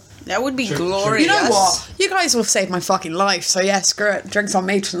 sure. That would be glorious. You know what? You guys will save my fucking life, so yeah, screw it. Drinks on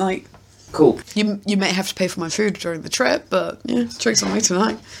me tonight. Cool. You may have to pay for my food during the trip, but yeah, drinks on me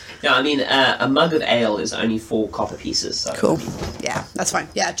tonight. No, I mean, a mug of ale is only 4 copper pieces, so... Cool. Yeah, that's fine.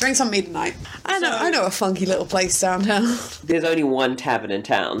 Yeah, drinks on me tonight. I know a funky little place downtown. There's only one tavern in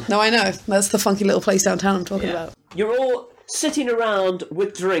town. No, I know. That's the funky little place downtown I'm talking about. You're all sitting around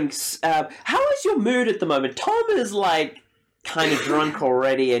with drinks. How is your mood at the moment? Tom is, like, kind of drunk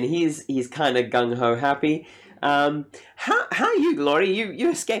already, and he's kind of gung-ho happy. How are you, Glory? You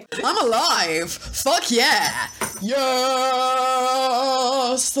escaped. I'm alive! Fuck yeah! Yes!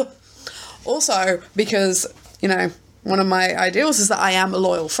 Also, because, you know, one of my ideals is that I am a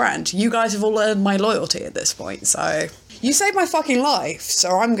loyal friend. You guys have all earned my loyalty at this point, so... You saved my fucking life,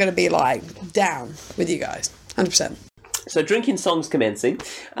 so I'm gonna be, like, down with you guys. 100%. So drinking songs commencing.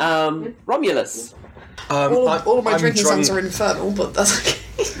 Romulus. All of my drinking songs are infernal, but that's okay.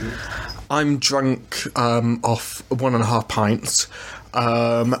 I'm drunk off 1.5 pints,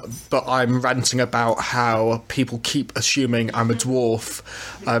 but I'm ranting about how people keep assuming I'm a dwarf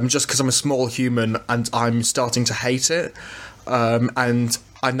just because I'm a small human, and I'm starting to hate it. And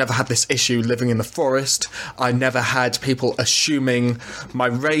I never had this issue living in the forest. I never had people assuming my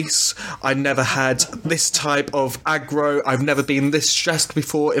race. I never had this type of aggro. I've never been this stressed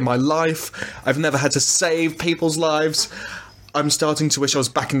before in my life. I've never had to save people's lives. I'm starting to wish I was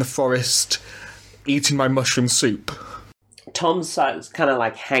back in the forest, eating my mushroom soup. Tom's kind of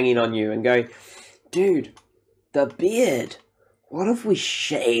like hanging on you and going, dude, the beard. What if we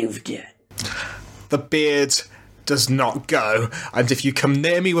shaved it? The beard does not go, and if you come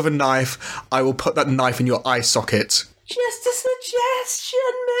near me with a knife, I will put that knife in your eye socket. Just a suggestion,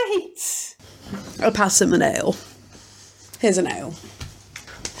 mate. I'll pass him an ale. Here's an ale.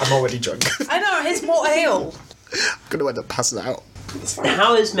 I'm already drunk. I know, here's more ale. I'm going to end up passing out.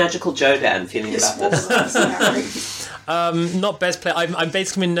 How is Magical Jodan feeling about this? Not best pleased. I'm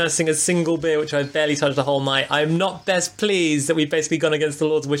basically been nursing a single beer, which I've barely touched the whole night. I'm not best pleased that we've basically gone against the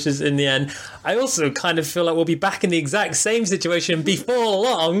Lord's wishes in the end. I also kind of feel like we'll be back in the exact same situation before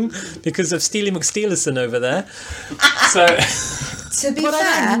long because of Steely McSteelerson over there. So, To be but fair,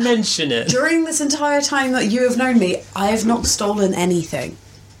 I didn't mention it. during this entire time that you have known me, I have not stolen anything.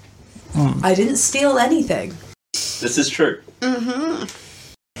 I didn't steal anything. This is true. Yeah,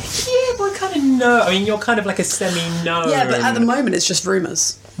 but I kind of know. I mean, you're kind of like a semi-know. Yeah, but at the moment it's just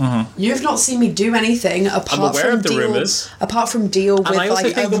rumours. You've not seen me do anything apart aware from of the deal. rumours. Apart from deal with I also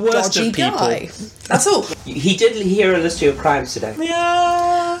like think a the worst dodgy of people. guy. That's all. He did hear a list of your crimes today.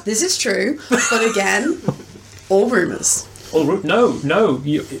 Yeah. This is true, but again, all rumours. No,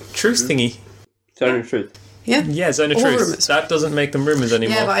 truth thingy. Zone of truth. Yeah. Yeah, zone of All truth. rumours. That doesn't make them rumours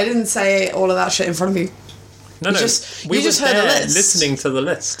anymore. Yeah, but I didn't say all of that shit in front of you. No, You we just were heard the there list. listening to the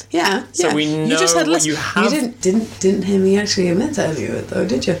list. Yeah. So yeah. we you know just heard what list. you have. You didn't hear me actually admit to any of it though,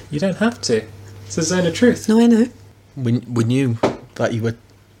 did you? You don't have to. It's a zone of truth. No, I know. We knew that you were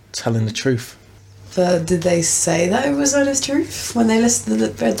telling the truth. But did they say that it was honest truth when they read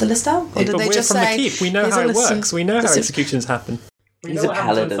the list out? Or did But they we're just from say, the keep. We know "Here's how a it list of- works. We know how list of-" executions happen. We He's know a what happens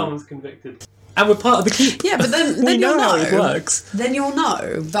when paladin. someone's convicted. And we're part of the keep. Yeah, but then We you'll know how know. it works. Then you'll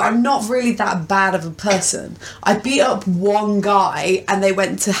know that I'm not really that bad of a person. I beat up one guy and they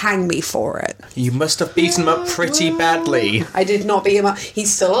went to hang me for it. You must have beaten him up pretty badly. I did not beat him up.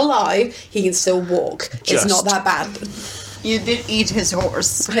 He's still alive. He can still walk. Just. It's not that bad. You did eat his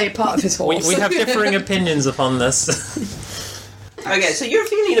horse. I ate part of his horse. We have differing opinions upon this. Okay, so you're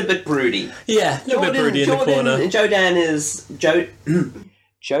feeling a bit broody. Yeah, a little bit broody in the corner.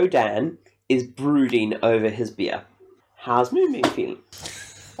 Jodan is brooding over his beer. How's Moonbeam feeling?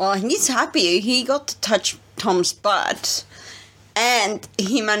 Well, he's happy. He got to touch Tom's butt. And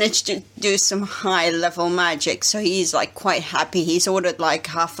he managed to do some high-level magic, so he's, like, quite happy. He's ordered, like,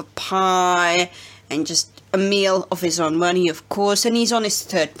 half a pie and just a meal of his own money, of course, and he's on his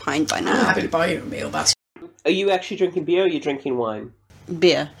 3rd pint by I'm now. happy to buy you a meal. That's Are you actually drinking beer or are you drinking wine?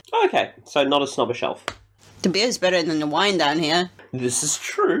 Beer. Okay, so not a snobbish elf. The beer is better than the wine down here. This is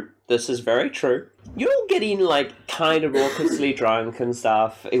true. This is very true. You're all getting, like, kind of raucously drunk and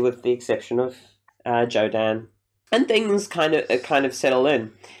stuff, with the exception of Jodan. And things kind of settle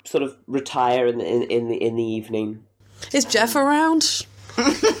in, sort of retire in the evening. Is Jeff around?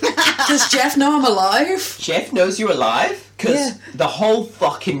 Does Jeff know I'm alive? Jeff knows you're alive? Because the whole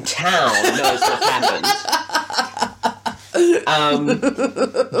fucking town knows what happened.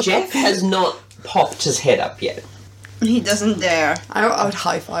 Jeff has not popped his head up yet. He doesn't dare. I would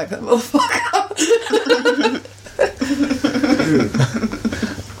high five him, motherfucker.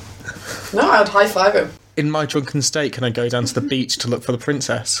 No, I would high five him. In my drunken state, can I go down to the beach to look for the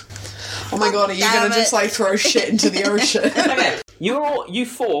princess? Oh my god, are you going to just like throw shit into the ocean? Okay. You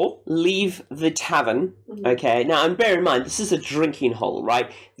four leave the tavern, okay? Now, and bear in mind, this is a drinking hole,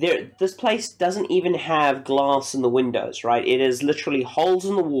 right? This place doesn't even have glass in the windows, right? It is literally holes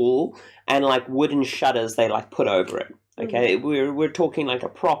in the wall and like wooden shutters they like put over it, okay? We're talking like a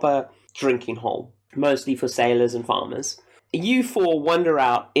proper drinking hole, mostly for sailors and farmers. You four wander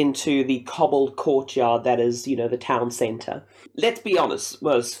out into the cobbled courtyard that is, the town centre. Let's be honest,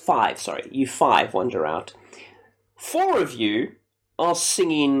 well, it's five, sorry. You five wander out. Four of you are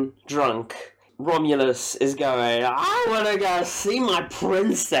singing drunk. Romulus is going, I want to go see my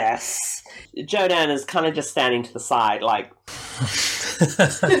princess. Jodan is kind of just standing to the side, like...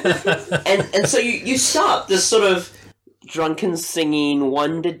 and so you start this sort of drunken singing,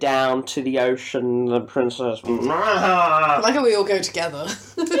 wander down to the ocean, the princess... I like how we all go together.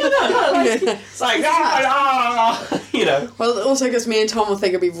 It's like, Well, also because me and Tom will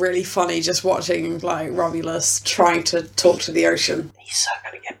think it'd be really funny just watching, like, Romulus trying to talk to the ocean. He's so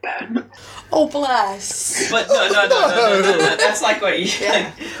gonna get burned. Oh, bless. But no. That's like what you...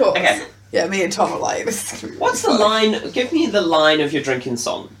 Yeah, cool. Okay. Yeah, me and Tom are like, this is gonna be What's the line? Give me the line of your drinking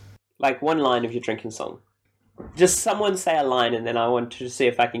song. Like, one line of your drinking song. Just someone say a line, and then I want to see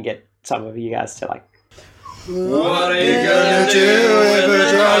if I can get some of you guys to, like... What are you gonna do with a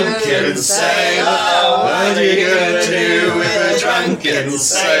drunken sailor? What are you gonna do with a drunken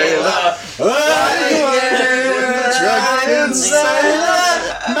sailor? What are you gonna do with a drunken sailor?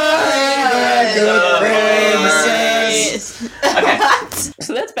 My good princess. Okay,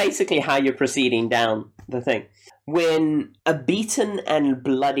 so that's basically how you're proceeding down the thing. When a beaten and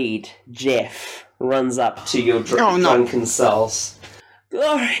bloodied Jeff runs up to your drunken cells.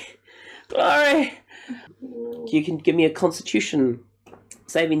 Glory! You can give me a constitution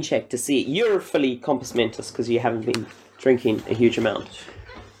saving check to see. You're fully compos mentis because you haven't been drinking a huge amount.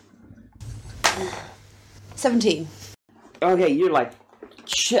 17. Okay, you're like,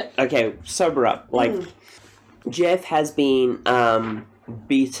 shit. Okay, sober up. Like, Jeff has been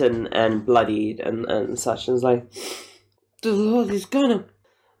beaten and bloodied and such, and it's like, the Lord is gonna...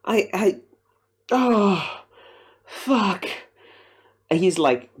 Oh, fuck. He's,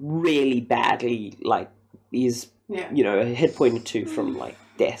 like, really badly, like, he's, a hit point or two from, like,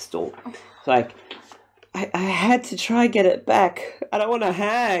 death or... It's like, I had to try get it back. I don't want to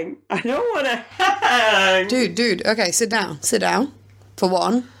hang. Dude, okay, sit down. For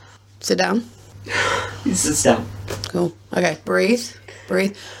one. Sit down. He sits down. Cool. Okay, breathe.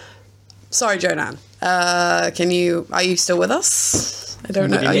 Sorry, Jonan. Are you still with us? I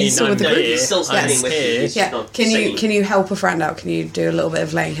don't know. Are you still with the group? He's still standing with you. He's Yeah. not Can singing. you help a friend out? Can you do a little bit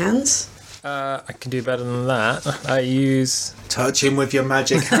of laying hands? I can do better than that. I use... Touch him with your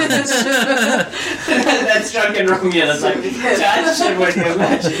magic hands. That's drunken Romulus. Like, touch him with your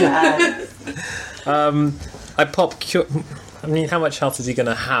magic hand. I pop cure... I mean, how much health is he going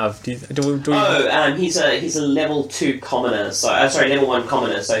to have? Do we... He's a level 2 commoner. So level 1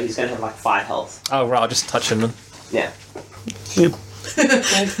 commoner. So he's going to have like 5 health. Oh, right, I'll just touch him then. Yeah.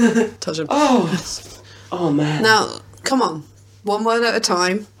 Touch him. Oh man. Now, come on. One word at a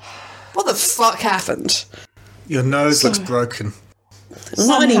time. What the fuck happened? Your nose looks broken.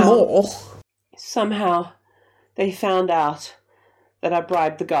 Not anymore. Somehow, they found out that I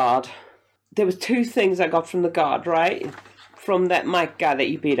bribed the guard. There was 2 things I got from the guard, right? From that Mike guy that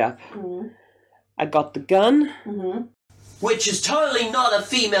you beat up. Mm-hmm. I got the gun, which is totally not a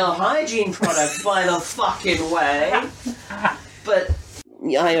female hygiene product by the fucking way. But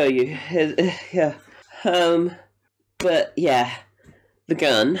I owe you. Yeah. But yeah, the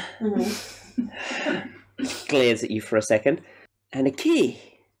gun glares at you for a second, and a key.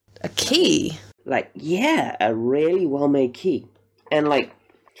 A key? Like, yeah, a really well-made key. And like,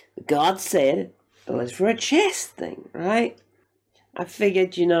 God said it was for a chest thing, right? I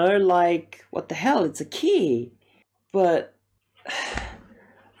figured, like, what the hell, it's a key. But,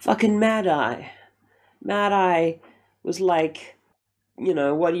 fucking Mad Eye was like,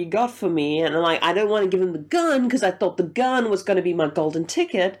 what do you got for me? And I'm like, I don't want to give him the gun, because I thought the gun was going to be my golden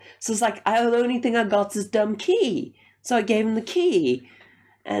ticket. So it's like, the only thing I got is this dumb key. So I gave him the key.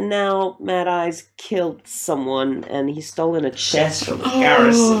 And now Mad Eye's killed someone and he's stolen a chest from the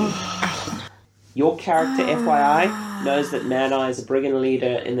garrison. Your character, FYI, knows that Mad Eye is a brigand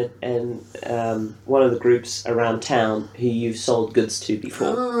leader in one of the groups around town who you've sold goods to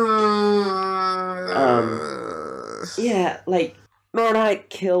before. Yeah, like, Mad Eye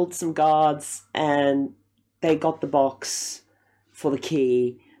killed some guards and they got the box for the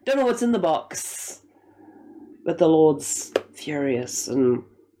key. Don't know what's in the box, but the Lord's furious and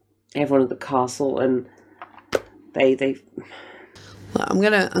everyone at the castle, and they Look, I'm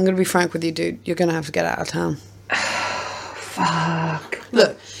gonna be frank with you, dude. You're gonna have to get out of town. fuck.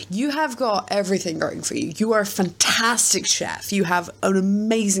 Look, you have got everything going for you. You are a fantastic chef. You have an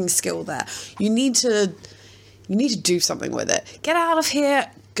amazing skill there. You need to do something with it. Get out of here.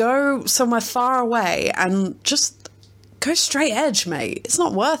 Go somewhere far away and just go straight edge, mate. It's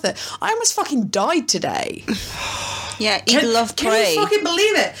not worth it. I almost fucking died today. Yeah, eat, love, Can pray. you fucking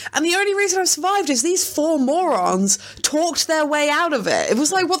believe it? And the only reason I've survived is these 4 morons talked their way out of it. It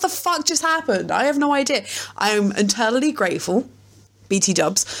was like, what the fuck just happened? I have no idea. I'm eternally grateful. BT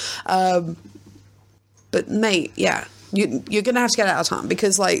dubs. But mate, yeah, you're going to have to get out of town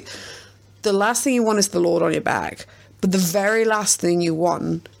because, like, the last thing you want is the Lord on your back. But the very last thing you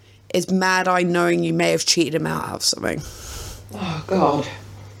want is Mad Eye knowing you may have cheated him out of something. Oh, God.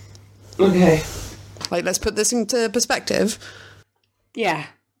 Okay. Like, let's put this into perspective. Yeah,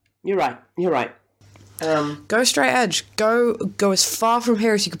 you're right. Go straight edge. Go as far from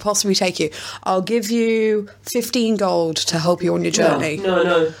here as you could possibly take you. I'll give you 15 gold to help you on your journey.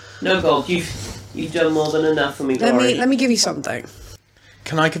 No gold. You've done more than enough for me, Glory. Let me give you something.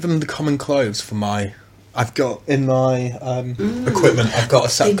 Can I give them the common clothes for my... I've got in my equipment, I've got a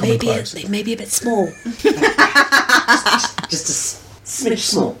set of common clothes. They may be a bit small. just a smidge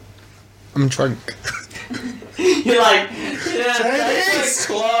small. I'm drunk. You're like, that's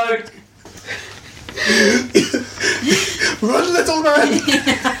my cloak. Run, little man!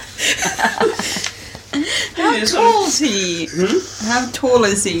 How tall is he? How tall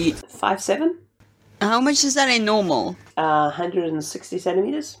is he? 5'7", How much is that in normal? 160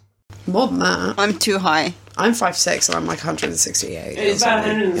 centimeters. More than that. I'm too high. I'm 5'6" and I'm like 168. It's about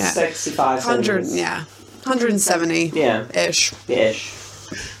 165 centimeters. 170. Yeah. Ish. Ish.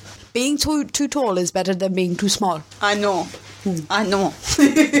 Being too tall is better than being too small. I know. I know.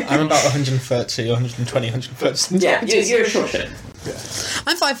 I'm about 130, 120, 130. Yeah, you're a short shit.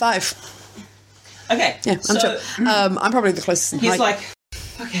 I'm 5'5". Okay. Yeah, I'm sure. I'm probably the closest in He's height. like,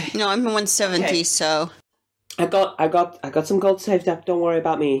 okay. No, I'm 170, Okay. so... I got some gold saved up. Don't worry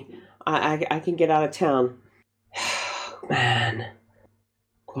about me. I can get out of town. Man,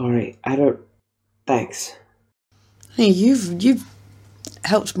 Glory, Thanks. Hey, you've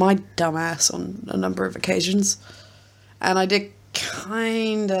helped my dumbass on a number of occasions, and I did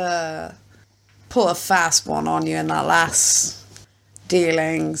kinda pull a fast one on you in that last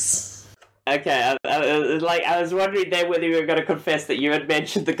dealings. Okay, I was wondering then whether you were going to confess that you had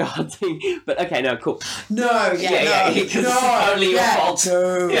mentioned the god thing, but okay, no, cool. No, Because it's only your fault.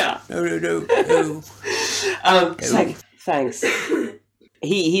 No, Yeah. no. It's like, thanks.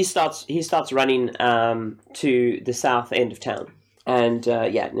 He starts running to the south end of town, and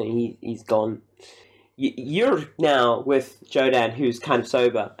he's gone. You're now with Jodan, who's kind of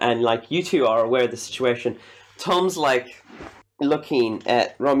sober, and like you two are aware of the situation. Tom's like looking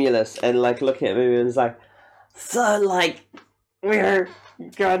at Romulus and like looking at me and is like, so like we're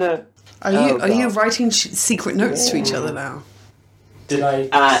gonna. Are you writing secret notes to each other now? Did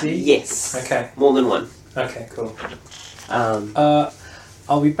I see? Yes. Okay. More than one. Okay, cool.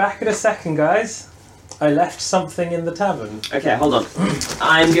 I'll be back in a second, guys. I left something in the tavern. Okay, hold on.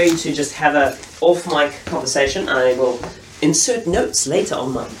 I'm going to just have a off-mic conversation. I will insert notes later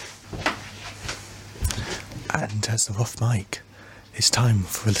on mic. And as the off mic, it's time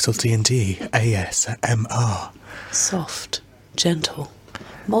for a little D&D ASMR. Soft, gentle,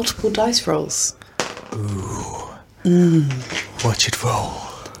 multiple dice rolls. Watch it roll.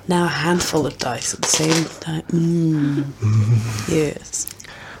 Now a handful of dice at the same time. Yes.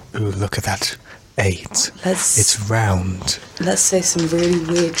 Ooh, look at that 8. Let's It's round. say some really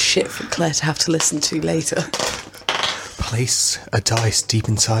weird shit for Claire to have to listen to later. Place a dice deep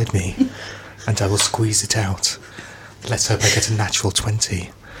inside me, and I will squeeze it out. Let's hope I get a natural 20.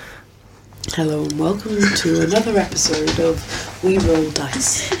 Hello and welcome to another episode of We Roll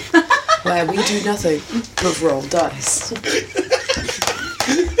Dice, where we do nothing but roll dice.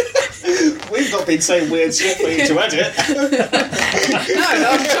 We've not been saying weird shit for you to edit.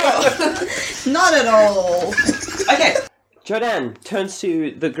 Not at all. Okay. Jodan turns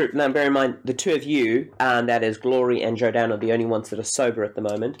to the group. Now, bear in mind, the two of you, and that is Glory and Jodan, are the only ones that are sober at the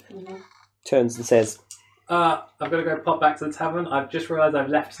moment. Turns and says, I've got to go pop back to the tavern. I've just realised I've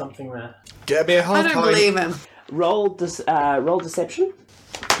left something there. Get me a half I don't pint. believe him. roll deception.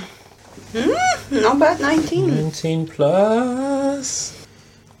 Not bad, 19. 19 plus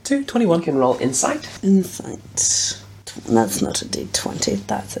 2, 21. You can roll insight. Insight. That's not a D20.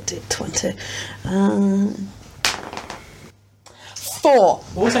 That's a D20. 4.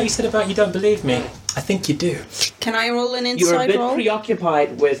 What was that you said about you don't believe me? I think you do. Can I roll an You're a inside bit roll?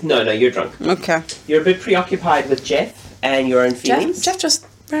 preoccupied with... No, you're drunk. Okay. You're a bit preoccupied with Jeff and your own feelings. Jeff just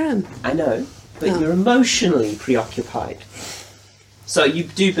ran. I know, but you're emotionally preoccupied. So you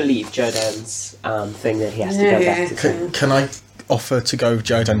do believe Jodan's thing that he has to go back to. Can I offer to go with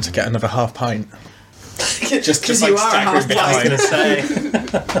Jodan to get another half pint? Just Because like you are a staggering half-pint.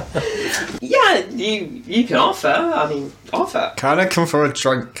 behind. Yeah, you can offer. I mean, offer. Can I come for a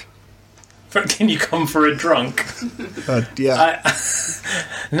drink? Can you come for a drunk? Yeah.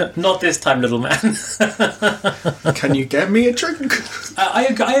 Not this time, little man. Can you get me a drink?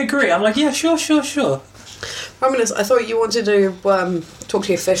 I agree. I'm like, yeah, sure. Romulus, I thought you wanted to talk to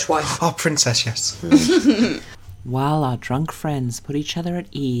your fish wife. Oh, princess, yes. While our drunk friends put each other at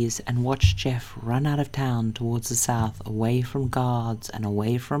ease and watched Jeff run out of town towards the south, away from guards and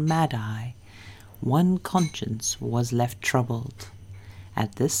away from Mad-Eye, one conscience was left troubled.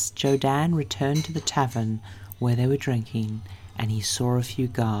 At this, Jodan returned to the tavern where they were drinking, and he saw a few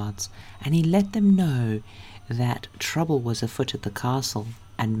guards, and he let them know that trouble was afoot at the castle,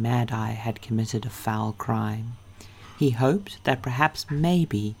 and Mad-Eye had committed a foul crime. He hoped that perhaps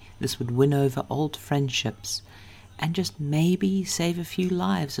maybe this would win over old friendships, and just maybe save a few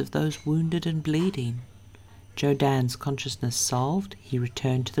lives of those wounded and bleeding. Jodan's consciousness solved, he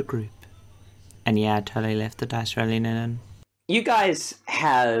returned to the group. And yeah, I totally left the dice rolling in. You guys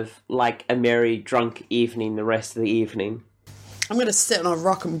have, like, a merry drunk evening the rest of the evening. I'm going to sit on a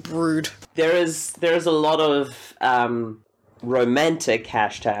rock and brood. There is a lot of romantic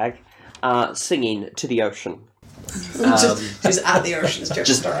hashtag singing to the ocean. Just at the ocean's general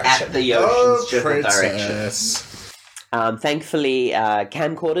Just direction. at the ocean's general direction. Princess. Thankfully,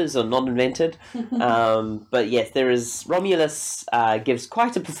 camcorders are not invented. But yes, there is... Romulus gives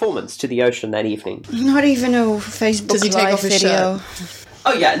quite a performance to the ocean that evening. Not even a Facebook Does he take Live off his video.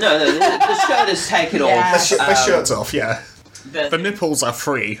 Oh yeah, no, the shirt is taken Yeah. off. The shirt's off, yeah. The The, nipples are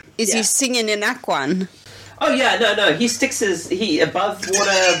free. Is Yeah. he singing in Aquan? oh yeah, no, he sticks he above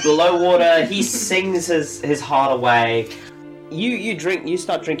water, below water, he sings his heart away. You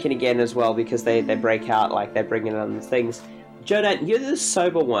start drinking again as well because they break out, like they're bringing on the things. Jodan, you're the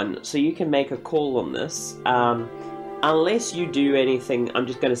sober one, so you can make a call on this. Unless you do anything, I'm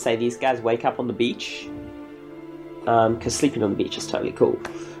just going to say these guys wake up on the beach. Because sleeping on the beach is totally cool.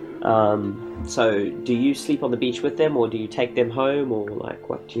 So do you sleep on the beach with them, or do you take them home, or like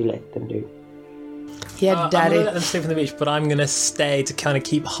what do you let them do? Yeah, I'm Daddy. gonna let them sleep on the beach, but I'm gonna stay to kind of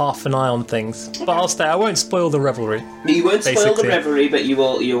keep half an eye on things. But I'll stay. I won't spoil the revelry. You won't spoil the Basically. revelry, but you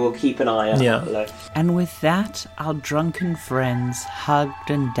will keep an eye out. Yeah. Like, And with that, our drunken friends hugged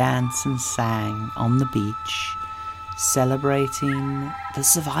and danced and sang on the beach, celebrating the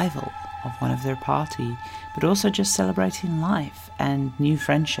survival of one of their party, but also just celebrating life and new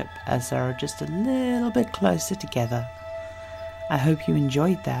friendship as they're just a little bit closer together. I hope you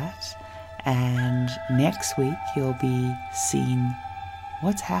enjoyed that, and next week you'll be seeing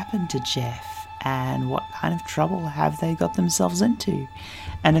what's happened to Jeff and what kind of trouble have they got themselves into.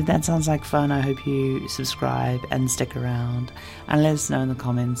 And if that sounds like fun, I hope you subscribe and stick around and let us know in the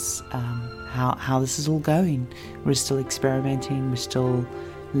comments how this is all going. We're still experimenting, we're still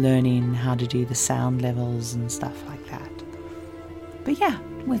learning how to do the sound levels and stuff like that. But yeah,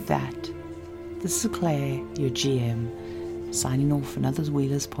 with that, this is Claire, your GM, signing off another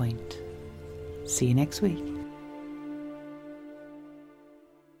Wheeler's Point. See you next week.